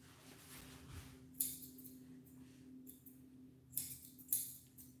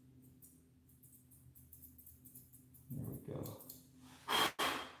 There we go.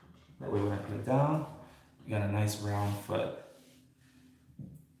 That way when I put it down, you got a nice round foot.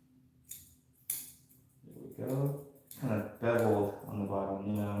 There we go. Kind of beveled on the bottom,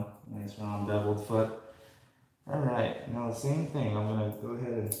 you know, nice round beveled foot. All right, now the same thing. I'm gonna go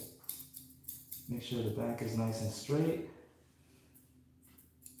ahead and make sure the back is nice and straight.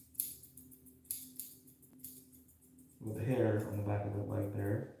 With the hair on the back of the leg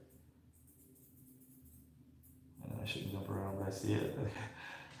there. And I shouldn't jump around, but I see it.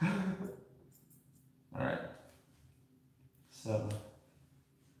 All right. So.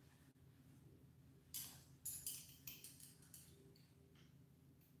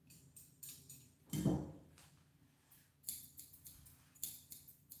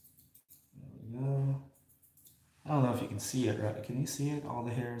 I don't know if you can see it, right? Can you see it? All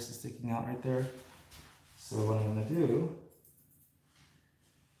the hairs are sticking out right there. So what I'm gonna do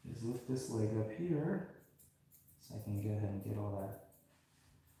is lift this leg up here so I can go ahead and get all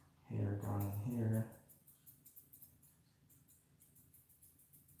that hair gone in here.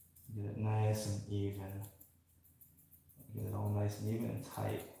 Get it nice and even. Get it all nice and even and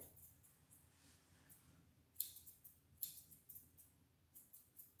tight.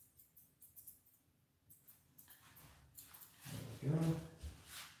 There we go.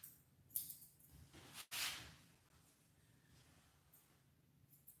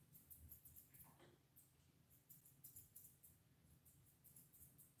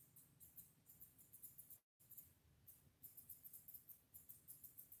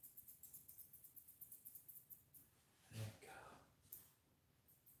 There we go.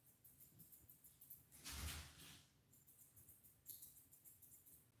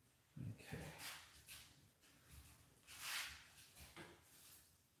 Okay.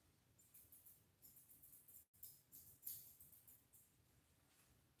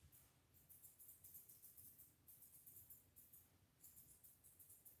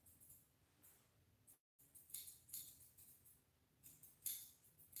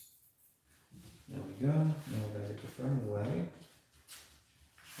 There we go. Now we gotta get the front away.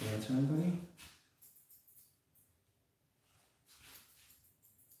 You wanna turn, buddy?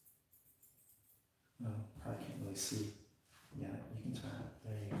 Oh, probably can't really see. Yeah, you can turn it.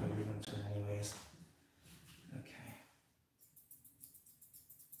 There you go. You're gonna turn anyways. Okay.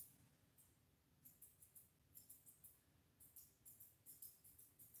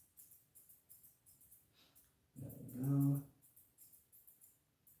 There we go.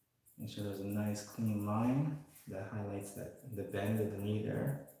 Make sure there's a nice clean line that highlights that the bend of the knee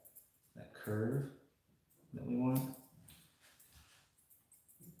there, that curve that we want.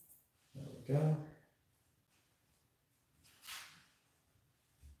 There we go.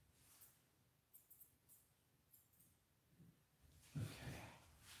 Okay.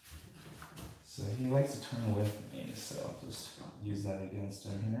 So he likes to turn with me, so I'll just use that against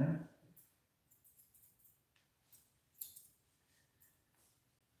him here.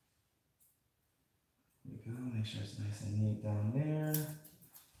 There we go. Make sure it's nice and neat down there.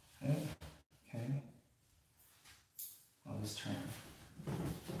 Okay. Okay. I'll just turn.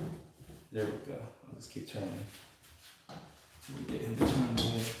 There we go. I'll just keep turning. So we get him to turn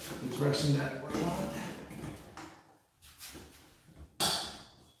the direction that we want.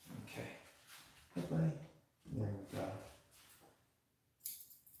 Okay. Hey, buddy. There we go.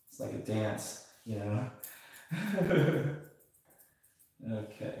 It's like a dance, you know?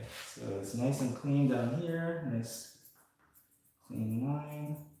 Okay, so it's nice and clean down here. Nice clean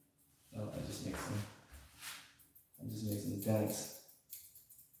line. Oh, I just make some dents.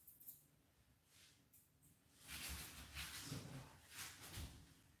 So,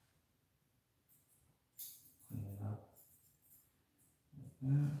 clean it up. Like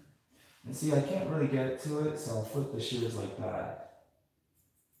that. And see, I can't really get to it, so I'll flip the shears like that.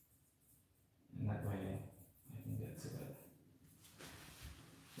 And that way I can get to it.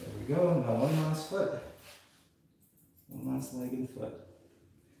 There we go. Now one last foot. One last leg and foot.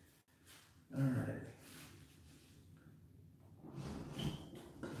 All right.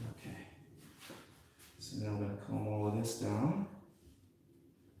 Okay. So now I'm going to comb all of this down.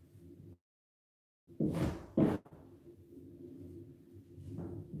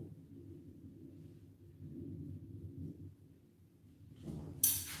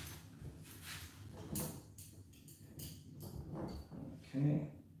 Okay.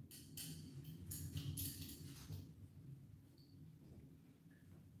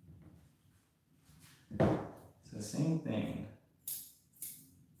 So same thing.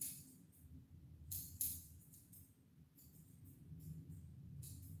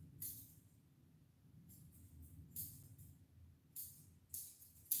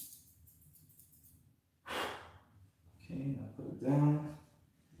 Okay, now put it down.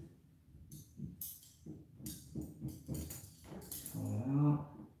 Pull it out.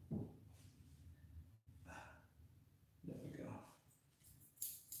 There we go.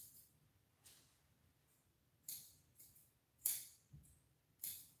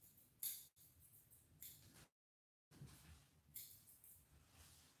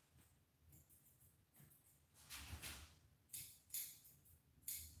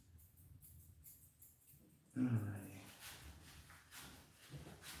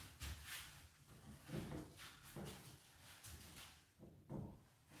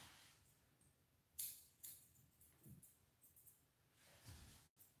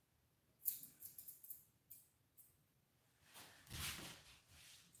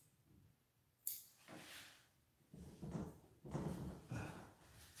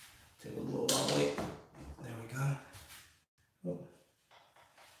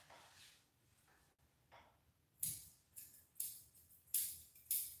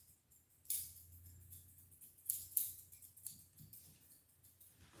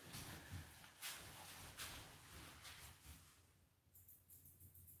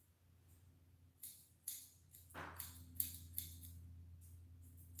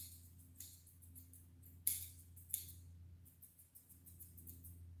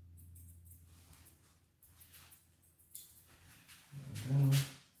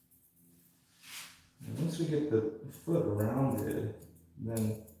 get the foot rounded,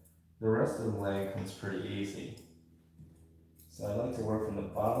 then the rest of the leg comes pretty easy. So I like to work from the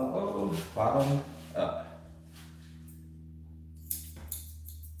bottom up.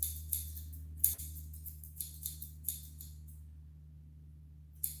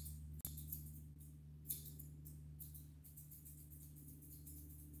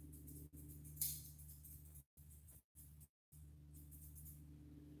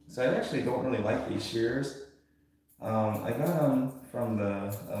 So I actually don't really like these shears. I got them from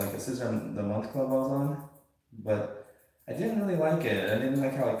the like the Scissor the Month Club I was on, but I didn't really like it. I didn't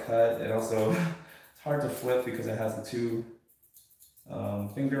like how it cut. It also it's hard to flip because it has the two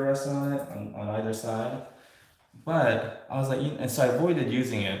finger rests on it on either side. But I was like, and so I avoided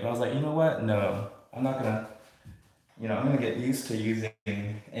using it. But I was like, you know what? No, I'm not gonna. I'm gonna get used to using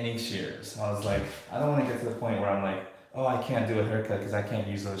any shears. I was like, I don't want to get to the point where I'm like, oh, I can't do a haircut because I can't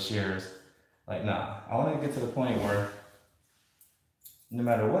use those shears. Like, nah, I want to get to the point where no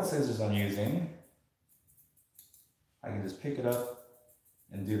matter what scissors I'm using, I can just pick it up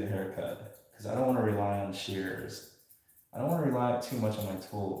and do the haircut because I don't want to rely on shears. I don't want to rely too much on my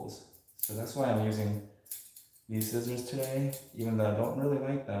tools. So that's why I'm using these scissors today, even though I don't really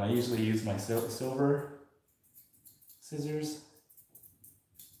like them. I usually use my silver scissors,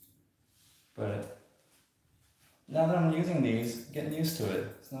 but now that I'm using these, getting used to it.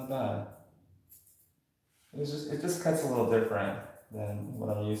 It's not bad. It just cuts a little different than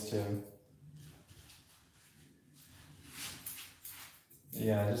what I'm used to.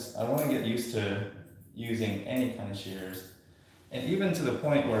 Yeah, I want to get used to using any kind of shears. And even to the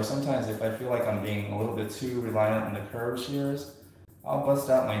point where sometimes if I feel like I'm being a little bit too reliant on the curved shears, I'll bust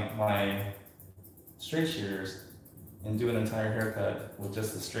out my straight shears and do an entire haircut with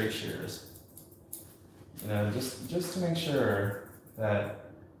just the straight shears. Just to make sure that,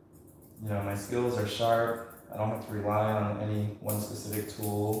 my skills are sharp. I don't have to rely on any one specific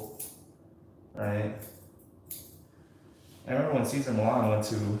tool, right? I remember when Cesar Milan went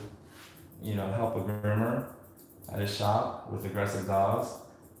to, help a groomer at his shop with aggressive dogs.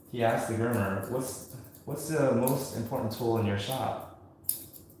 He asked the groomer, what's the most important tool in your shop?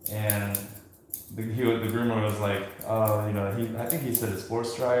 And the groomer was like, oh, I think he said his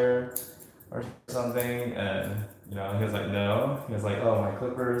sports dryer or something, and he was like, no. He was like, oh, my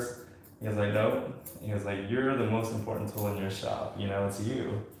clippers. He was like, nope. He was like, you're the most important tool in your shop. It's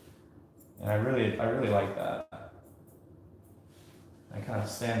you. And I really like that. I kind of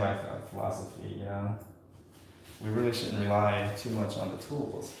stand by that philosophy. We really shouldn't rely too much on the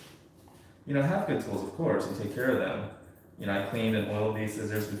tools. Have good tools, of course, and take care of them. I cleaned and oiled these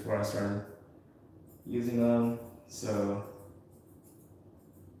scissors before I started using them. So,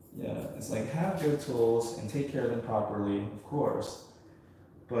 yeah, it's like have good tools and take care of them properly, of course.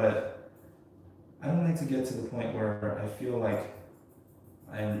 But I don't like to get to the point where I feel like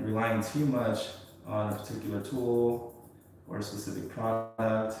I'm relying too much on a particular tool or a specific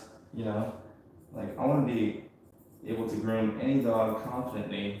product. Like I want to be able to groom any dog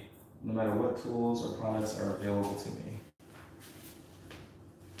confidently, no matter what tools or products are available to me.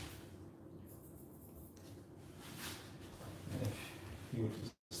 If you would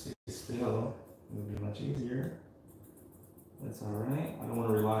just stay still, it would be much easier. That's all right. I don't want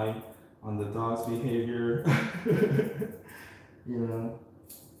to rely on the dog's behavior.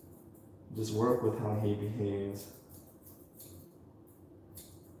 Just work with how he behaves.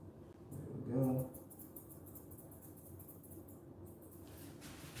 There we go.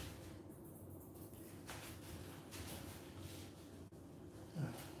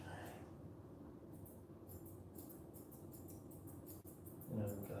 There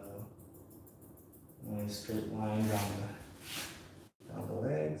we go. Nice straight line down the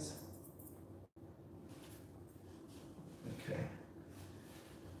legs. Okay.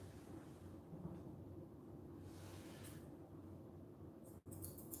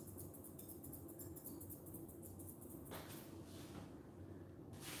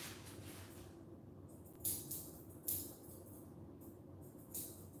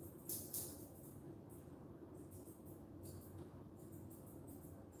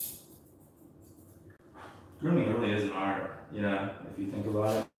 Grooming really is an art, if you think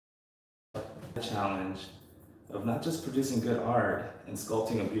about it. The challenge of not just producing good art and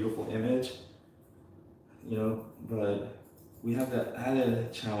sculpting a beautiful image, but we have the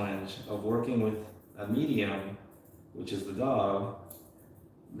added challenge of working with a medium, which is the dog,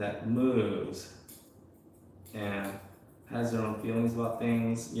 that moves and has their own feelings about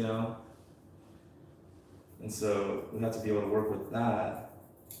things, and so we have to be able to work with that.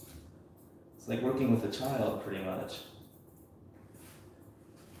 It's like working with a child, pretty much.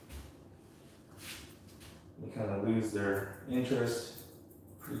 they kind of lose their interest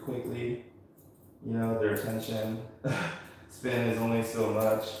pretty quickly. You know, their attention span is only so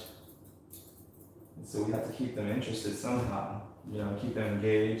much. And so we have to keep them interested somehow, you know, keep them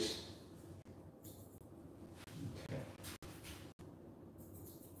engaged. Okay.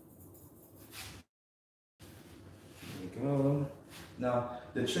 There we go. Now,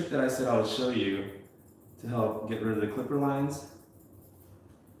 the trick that I said I would show you to help get rid of the clipper lines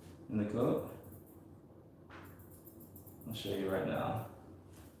in the coat, I'll show you right now.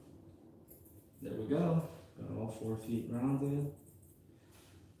 There we go. Got all 4 feet rounded.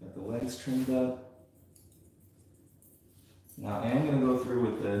 Got the legs trimmed up. Now I am going to go through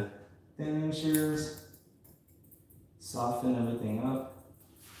with the thinning shears, soften everything up,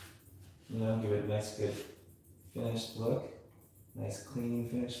 you know, give it a nice good finished look, nice clean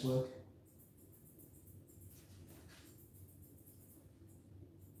finished look.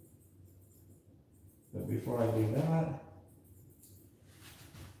 But before I do that,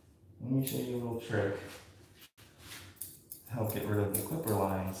 let me show you a little trick to help get rid of the clipper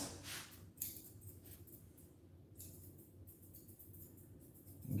lines.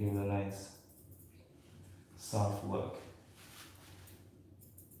 And give it a nice soft look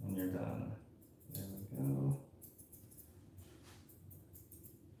when you're done. There we go.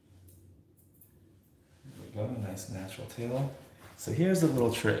 There we go, nice natural tail. So here's the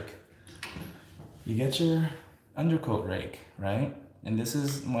little trick. You get your undercoat rake, right? And this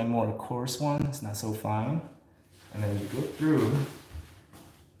is my more coarse one, it's not so fine. And then you go through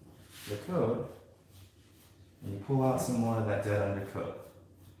the coat and you pull out some more of that dead undercoat,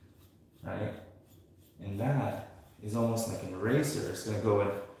 right? And that is almost like an eraser. It's gonna go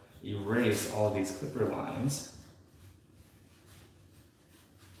and erase all these clipper lines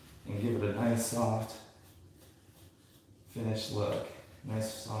and give it a nice soft finished look.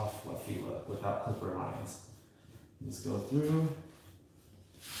 Nice soft fluffy look without clipper lines. Just go through.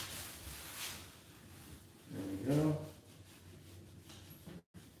 There we go.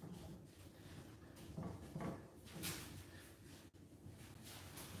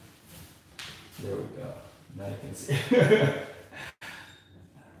 There we go. Now you can see.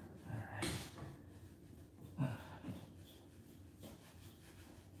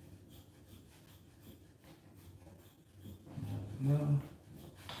 No.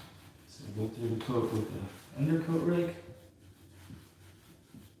 So go through the coat with the undercoat rake.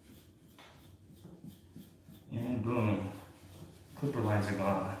 And boom. Clipper lines are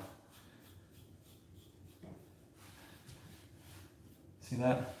gone. See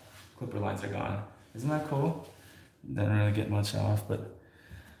that? Clipper lines are gone. Isn't that cool? Didn't really get much off, but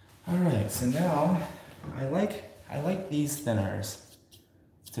alright, so now I like these thinners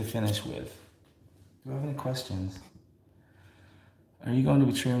to finish with. Do I have any questions? Are you going to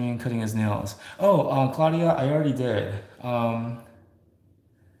be trimming and cutting his nails? Oh, Claudia, I already did. Nah,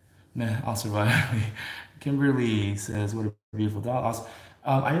 I'll survive. Kimberly says, what a beautiful dog. Awesome.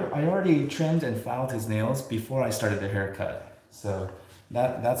 I already trimmed and filed his nails before I started the haircut. So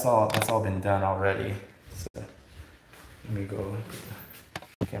that's all been done already. So let me go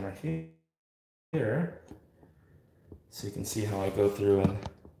the camera here so you can see how I go through and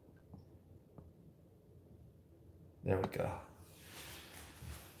there we go.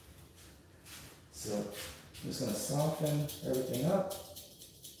 So I'm just going to soften everything up,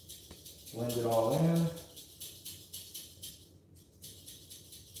 blend it all in.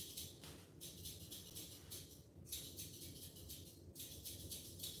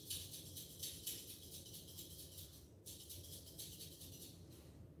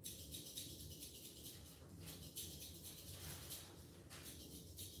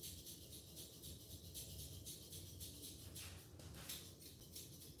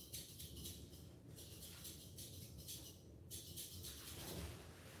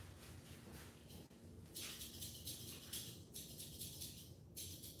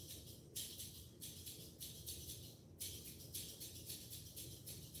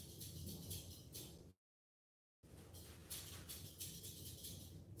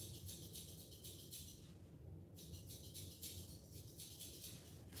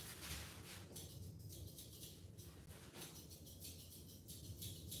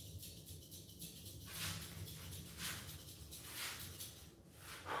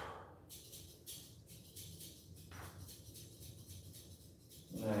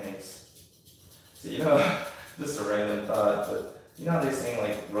 Nice. So, you know, just a random thought, but you know how they're saying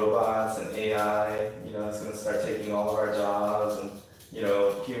like robots and AI, you know, it's going to start taking all of our jobs and, you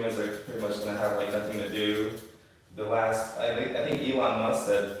know, humans are pretty much going to have like nothing to do. I think Elon Musk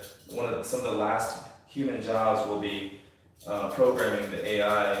said some of the last human jobs will be programming the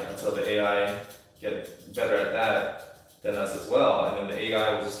AI until the AI get better at that than us as well. And then the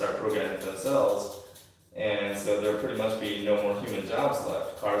AI will just start programming themselves. And so there'll pretty much be no more human jobs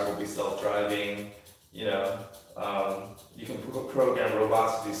left. Cars will be self-driving, you know, you can program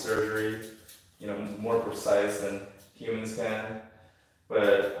robots to do surgery, you know, more precise than humans can.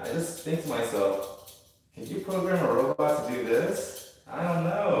 But I just think to myself, can you program a robot to do this? I don't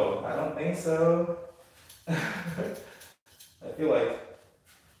know. I don't think so. I feel like,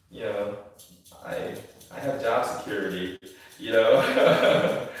 you know, I have job security, you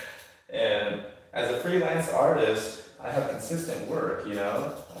know, and as a freelance artist, I have consistent work, you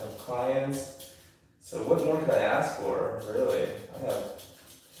know, I have clients. So what more could I ask for, really? I have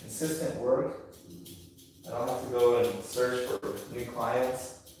consistent work. I don't have to go and search for new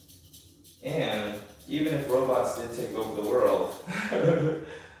clients. And even if robots did take over the world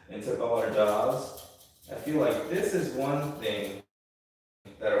and took all our jobs, I feel like this is one thing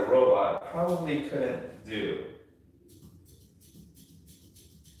that a robot probably couldn't do.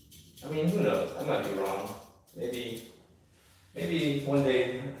 I mean, who knows? I might be wrong. Maybe one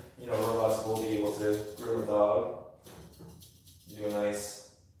day, you know, robots will be able to groom a dog, do a nice,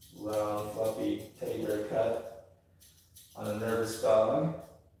 round, fluffy teddy bear cut on a nervous dog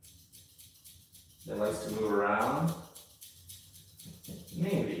that likes to move around.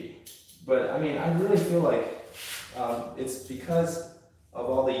 Maybe. But I mean, I really feel like it's because of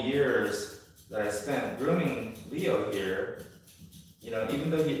all the years that I spent grooming Leo here. You know, even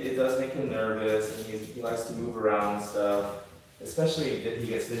though it does make him nervous and he likes to move around and stuff, especially if he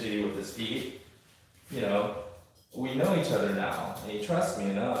gets fidgety with his feet, you know, we know each other now, and he trusts me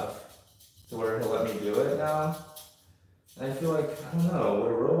enough to where he'll let me do it now. And I feel like, I don't know,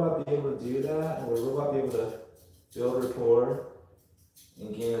 would a robot be able to do that? Would a robot be able to build rapport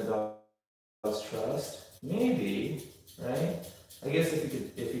and gain a dog's trust? Maybe, right? I guess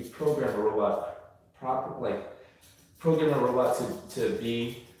if you program a robot program a robot to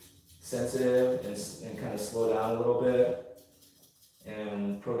be sensitive and kind of slow down a little bit,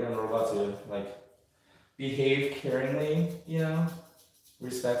 and program a robot to like behave caringly, you know,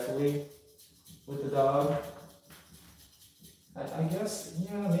 respectfully with the dog. I guess,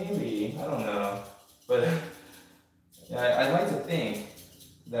 yeah, maybe, I don't know. But yeah, I'd like to think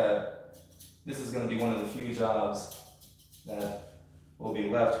that this is going to be one of the few jobs that will be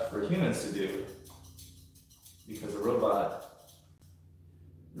left for humans to do, because a robot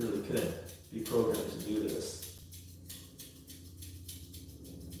really couldn't be programmed to do this.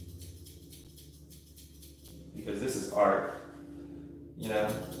 Because this is art, you know?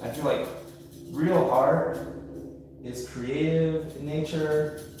 I feel like real art is creative in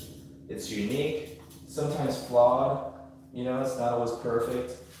nature, it's unique, sometimes flawed, you know, it's not always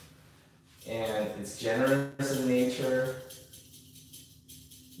perfect, and it's generous in nature.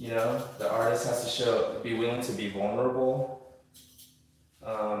 You know, the artist has to be willing to be vulnerable.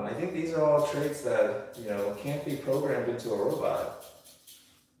 I think these are all traits that, you know, can't be programmed into a robot.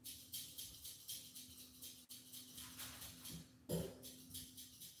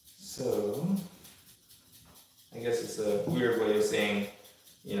 So, I guess it's a weird way of saying,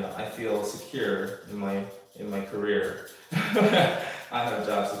 you know, I feel secure in my career. I have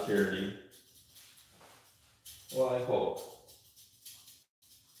job security. Well, I hope.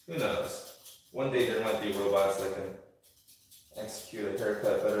 Who knows? One day there might be robots that can execute a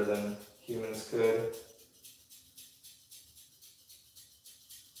haircut better than humans could.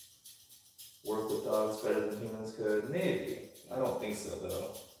 Work with dogs better than humans could. Maybe. I don't think so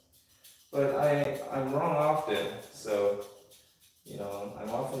though. But I'm wrong often, so, you know, I'm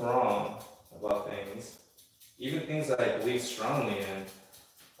often wrong about things. Even things that I believe strongly in,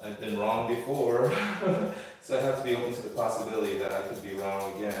 I've been wrong before. So I have to be open to the possibility that I could be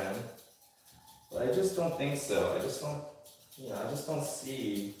wrong again. But I just don't think so. I just don't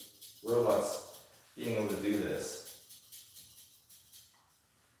see robots being able to do this.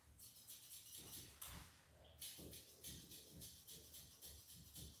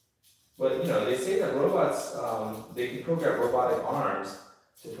 But, you know, they say that robots, they can program robotic arms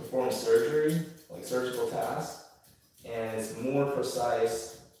to perform surgery, like surgical tasks, and it's more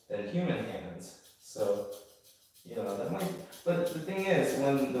precise than human hands. So, you know, that might, but the thing is,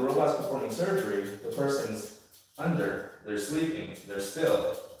 when the robot's performing surgery, the person's under, they're sleeping, they're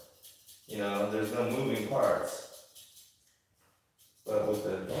still, you know, there's no moving parts. But with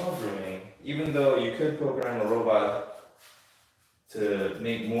the dog grooming, even though you could program a robot to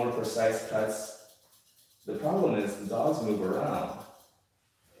make more precise cuts, the problem is the dogs move around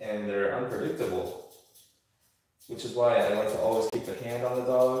and they're unpredictable, which is why I like to always keep a hand on the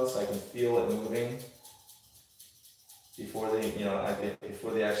dog so I can feel it moving. before they,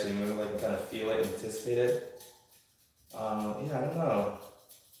 before they actually move. I can kind of feel it, anticipate it. Yeah, I don't know.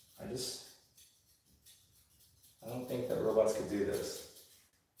 I just, I don't think that robots could do this.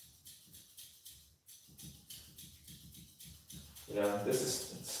 This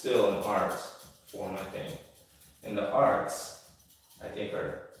is still an art form, I think. And the arts, I think,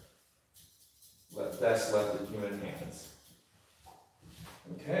 are best left in human hands.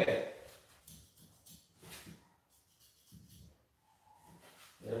 Okay.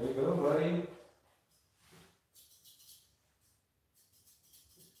 There we go, buddy.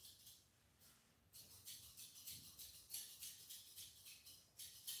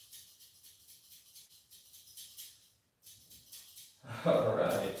 All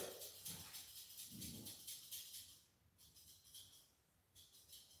right.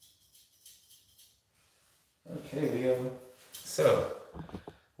 Okay, Leo. So,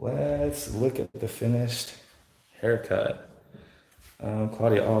 let's look at the finished haircut.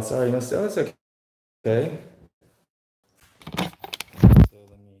 Claudia, oh, sorry, no, it's okay. Okay. So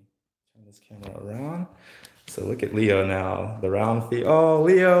let me turn this camera around. So look at Leo now, the round feet. Oh,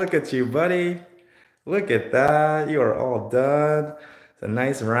 Leo, look at you, buddy. Look at that. You are all done. It's a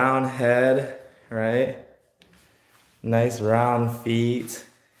nice round head, right? Nice round feet.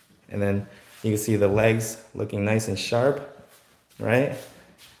 And then you can see the legs looking nice and sharp, right?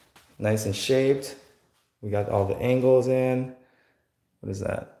 Nice and shaped. We got all the angles in. What is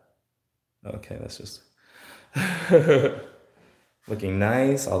that? Okay, that's just looking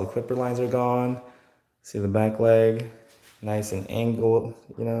nice. All the clipper lines are gone. See the back leg, nice and angled,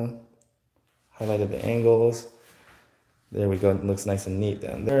 highlighted the angles. There we go. It looks nice and neat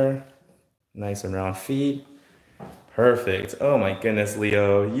down there. Nice and round feet. Perfect. Oh my goodness,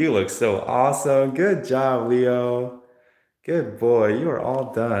 Leo. You look so awesome. Good job, Leo. Good boy. You are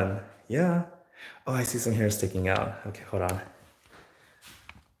all done. Yeah. Oh, I see some hair sticking out. Okay, hold on.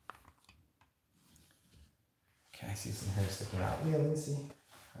 Okay, I see some hair sticking out. Yeah, let me see.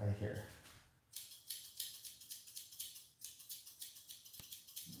 Right here.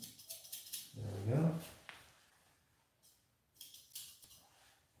 There we go.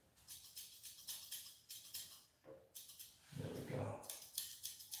 There we go.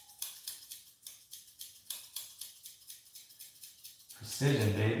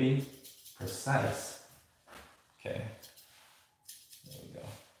 Precision, baby. Precise. Okay. There we go.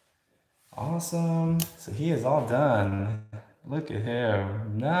 Awesome. So he is all done. Look at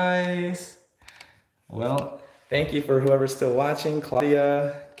him. Nice. Well, thank you for whoever's still watching.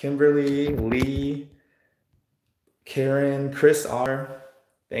 Claudia, Kimberly, Lee, Karen, Chris R.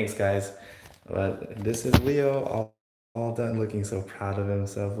 Thanks, guys. This is Leo, all done, looking so proud of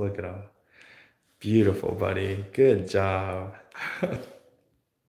himself. Look at him. Beautiful, buddy. Good job.